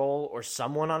starter role or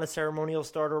someone on a ceremonial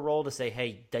starter role to say,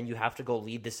 hey, then you have to go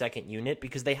lead the second unit?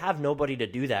 Because they have nobody to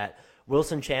do that.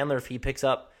 Wilson Chandler, if he picks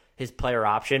up his player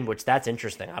option, which that's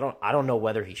interesting. I don't know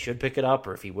whether he should pick it up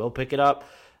or if he will pick it up.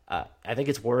 I think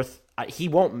it's worth. He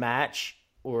won't match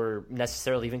or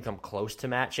necessarily even come close to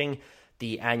matching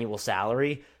the annual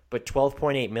salary, but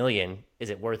 $12.8 million,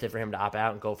 is it worth it for him to opt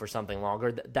out and go for something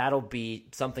longer? That'll be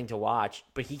something to watch.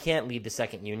 But he can't lead the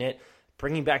second unit.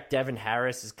 Bringing back Devin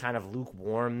Harris is kind of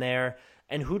lukewarm there.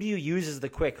 And who do you use as the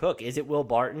quick hook? Is it Will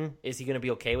Barton? Is he going to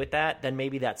be okay with that? Then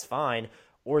maybe that's fine.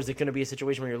 Or is it going to be a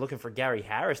situation where you're looking for Gary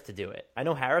Harris to do it? I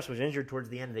know Harris was injured towards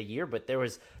the end of the year, but there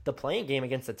was the playing game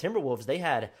against the Timberwolves.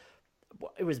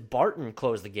 It was Barton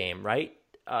closed the game, right?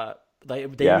 They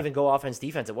didn't even go offense,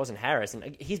 defense. It wasn't Harris.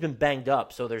 And he's been banged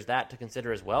up, so there's that to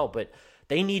consider as well. But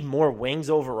they need more wings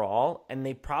overall, and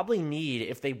they probably need,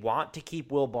 if they want to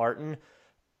keep Will Barton,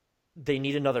 they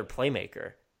need another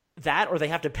playmaker. That, or they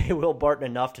have to pay Will Barton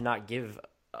enough to not give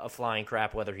a flying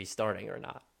crap whether he's starting or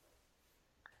not.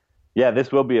 Yeah,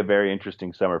 this will be a very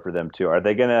interesting summer for them too. Are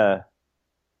they gonna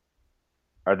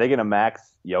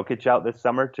max Jokic out this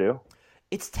summer too?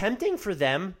 It's tempting for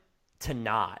them to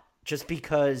not, just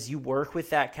because you work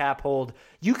with that cap hold.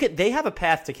 They have a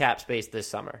path to cap space this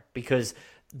summer because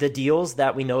the deals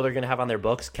that we know they're going to have on their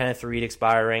books, Kenneth Reed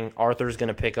expiring, Arthur's going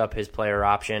to pick up his player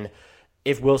option.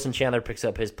 If Wilson Chandler picks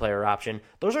up his player option,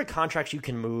 those are contracts you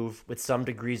can move with some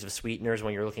degrees of sweeteners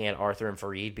when you're looking at Arthur and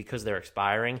Fareed because they're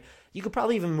expiring. You could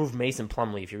probably even move Mason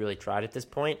Plumlee if you really tried at this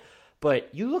point. But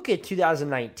you look at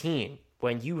 2019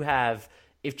 when you have,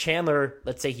 if Chandler,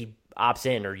 let's say he opts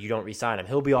in or you don't re-sign him,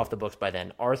 he'll be off the books by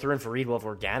then. Arthur and Fareed will have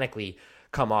organically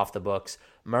come off the books.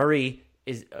 Murray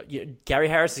is Gary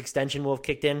Harris' extension will have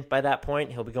kicked in by that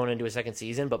point. He'll be going into his second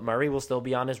season, but Murray will still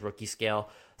be on his rookie scale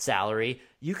salary.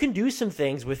 You can do some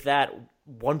things with that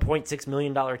 $1.6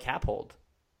 million cap hold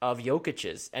of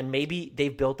Jokic's, and maybe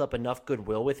they've built up enough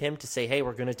goodwill with him to say, hey,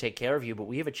 we're going to take care of you, but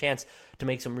we have a chance to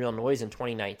make some real noise in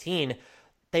 2019.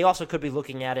 They also could be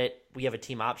looking at it. We have a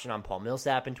team option on Paul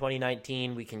Millsap in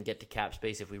 2019. We can get to cap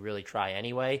space if we really try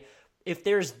anyway. If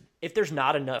there's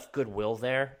not enough goodwill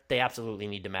there, they absolutely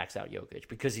need to max out Jokic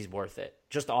because he's worth it,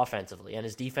 just offensively. And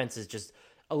his defense is just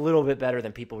a little bit better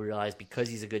than people realize because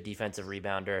he's a good defensive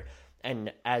rebounder.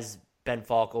 And as Ben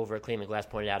Falk over at Clean the Glass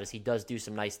pointed out, is he does do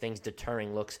some nice things,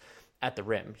 deterring looks at the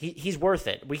rim. He's worth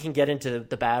it. We can get into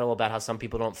the battle about how some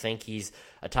people don't think he's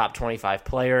a top 25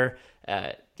 player.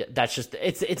 That's just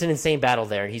it's an insane battle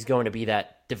there, and he's going to be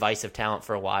that divisive talent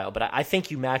for a while. But I think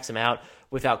you max him out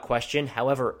without question.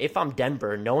 However, if I'm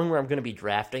Denver, knowing where I'm going to be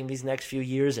drafting these next few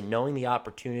years and knowing the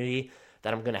opportunity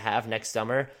that I'm going to have next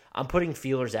summer, I'm putting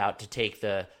feelers out to take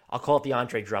I'll call it the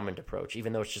Andre Drummond approach,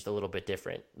 even though it's just a little bit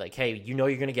different. Like, hey, you know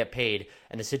you're going to get paid,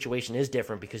 and the situation is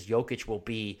different because Jokic will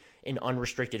be an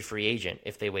unrestricted free agent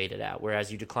if they wait it out,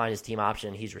 whereas you decline his team option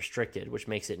and he's restricted, which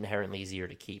makes it inherently easier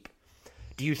to keep.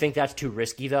 Do you think that's too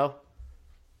risky, though?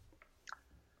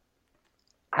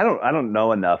 I don't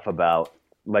know enough about,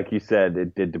 like you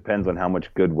said, it depends on how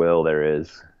much goodwill there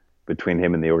is between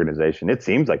him and the organization. It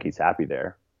seems like he's happy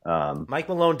there. Mike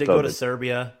Malone did go to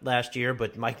Serbia last year,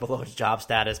 but Mike Malone's job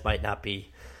status might not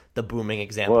be the booming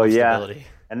example of stability.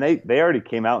 And they already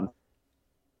came out and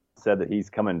said that he's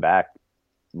coming back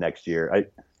next year.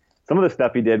 Some of the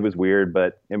stuff he did was weird,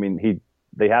 but I mean,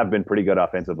 they have been pretty good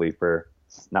offensively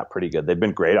not pretty good. They've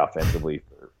been great offensively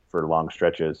for long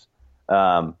stretches.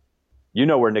 You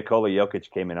know where Nikola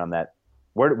Jokic came in on that.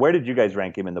 Where did you guys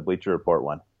rank him in the Bleacher Report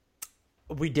one?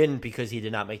 We didn't because he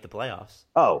did not make the playoffs.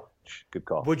 Oh, good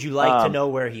call. Would you like to know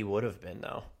where he would have been,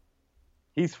 though?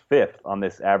 He's 5th on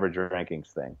this average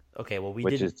rankings thing. Okay, well,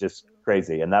 which is just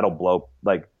crazy, and that'll blow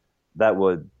that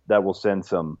will send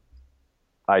some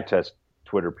eye test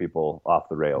Twitter people off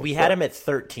the rails. We had him at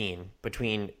 13,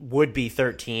 would be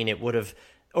 13. It would have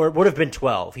been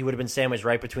 12. He would have been sandwiched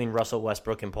right between Russell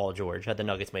Westbrook and Paul George had the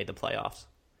Nuggets made the playoffs.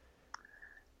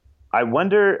 I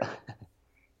wonder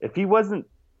if he wasn't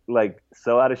like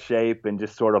so out of shape and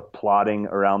just sort of plodding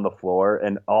around the floor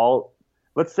and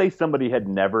let's say somebody had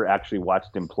never actually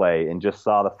watched him play and just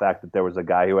saw the fact that there was a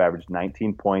guy who averaged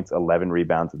 19 points, 11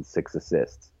 rebounds, and 6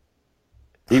 assists.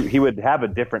 He would have a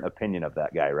different opinion of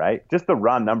that guy, right? Just the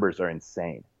raw numbers are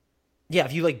insane. Yeah,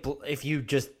 if you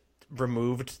just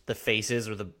removed the faces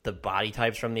or the body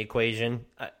types from the equation,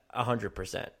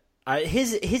 100%.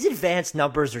 His advanced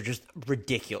numbers are just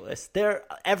ridiculous. They're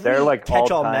like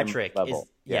catch-all metric level.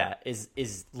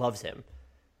 is loves him.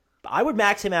 I would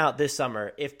max him out this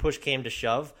summer if push came to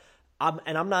shove.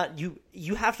 And I'm not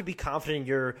you have to be confident in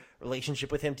your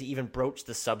relationship with him to even broach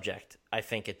the subject, I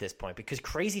think, at this point, because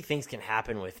crazy things can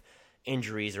happen with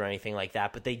injuries or anything like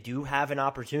that, but they do have an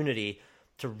opportunity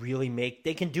to really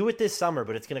they can do it this summer,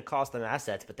 but it's going to cost them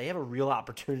assets, but they have a real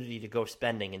opportunity to go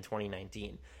spending in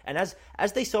 2019. And as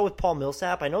they saw with Paul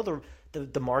Millsap, I know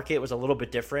the market was a little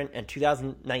bit different, and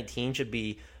 2019 should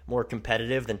be more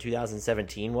competitive than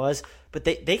 2017 was, but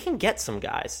they can get some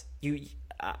guys.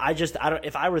 I don't.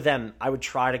 If I were them, I would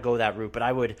try to go that route. But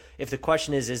I would, if the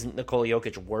question isn't Nikola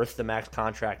Jokic worth the max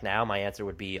contract now? My answer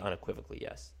would be unequivocally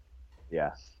yes.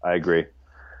 Yeah, I agree.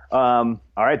 All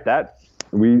right, I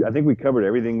think we covered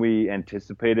everything we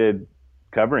anticipated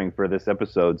covering for this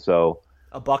episode. So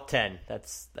 $110.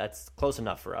 That's close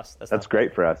enough for us. That's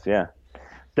great for us. Yeah.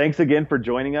 Thanks again for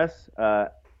joining us.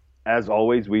 As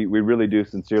always, we really do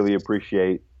sincerely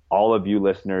appreciate all of you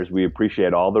listeners. We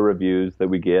appreciate all the reviews that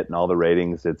we get and all the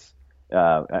ratings. It's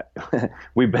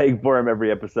we beg for them every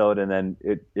episode, and then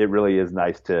it really is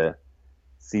nice to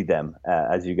see them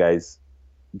as you guys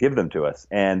give them to us.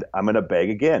 And I'm going to beg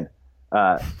again.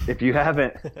 If you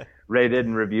haven't rated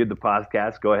and reviewed the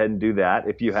podcast, go ahead and do that.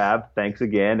 If you have, thanks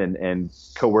again, and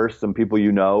coerce some people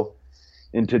you know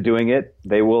into doing it.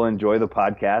 They will enjoy the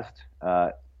podcast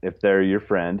if they're your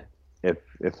friend.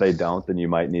 If they don't, then you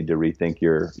might need to rethink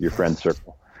your friend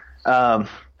circle.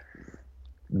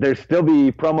 There's still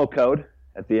the promo code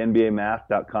at the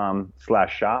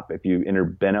NBAmath.com/shop. If you enter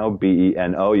Beno,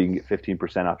 Beno, you can get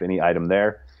 15% off any item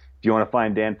there. If you want to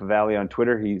find Dan Favale on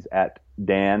Twitter, he's at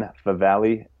Dan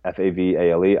Favale,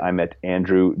 Favale. I'm at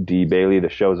Andrew D. Bailey. The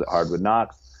show's at Hardwood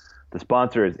Knocks. The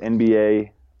sponsor is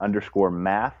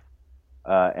NBA_math.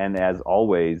 And as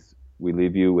always, we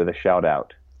leave you with a shout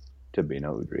out to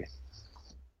Beno Udrih.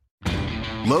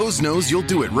 Lowe's knows you'll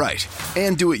do it right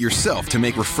and do it yourself to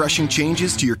make refreshing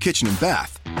changes to your kitchen and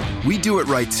bath. We do it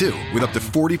right too, with up to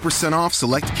 40% off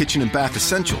select kitchen and bath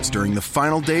essentials during the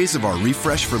final days of our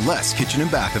Refresh for Less kitchen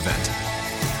and bath event.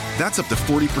 That's up to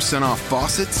 40% off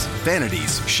faucets,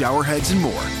 vanities, shower heads, and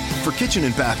more. For kitchen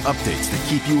and bath updates that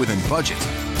keep you within budget,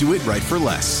 do it right for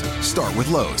less. Start with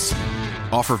Lowe's.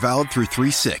 Offer valid through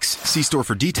 3/6. See store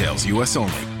for details, U.S.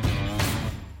 only.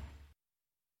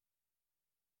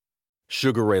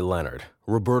 Sugar Ray Leonard,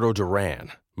 Roberto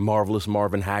Duran, Marvelous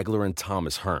Marvin Hagler, and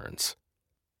Thomas Hearns.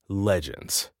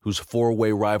 Legends, whose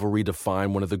four-way rivalry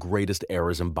defined one of the greatest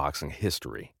eras in boxing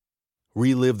history.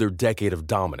 Relive their decade of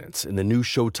dominance in the new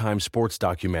Showtime sports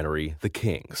documentary, The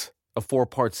Kings, a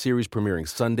 4-part series premiering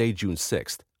Sunday, June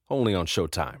 6th, only on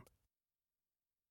Showtime.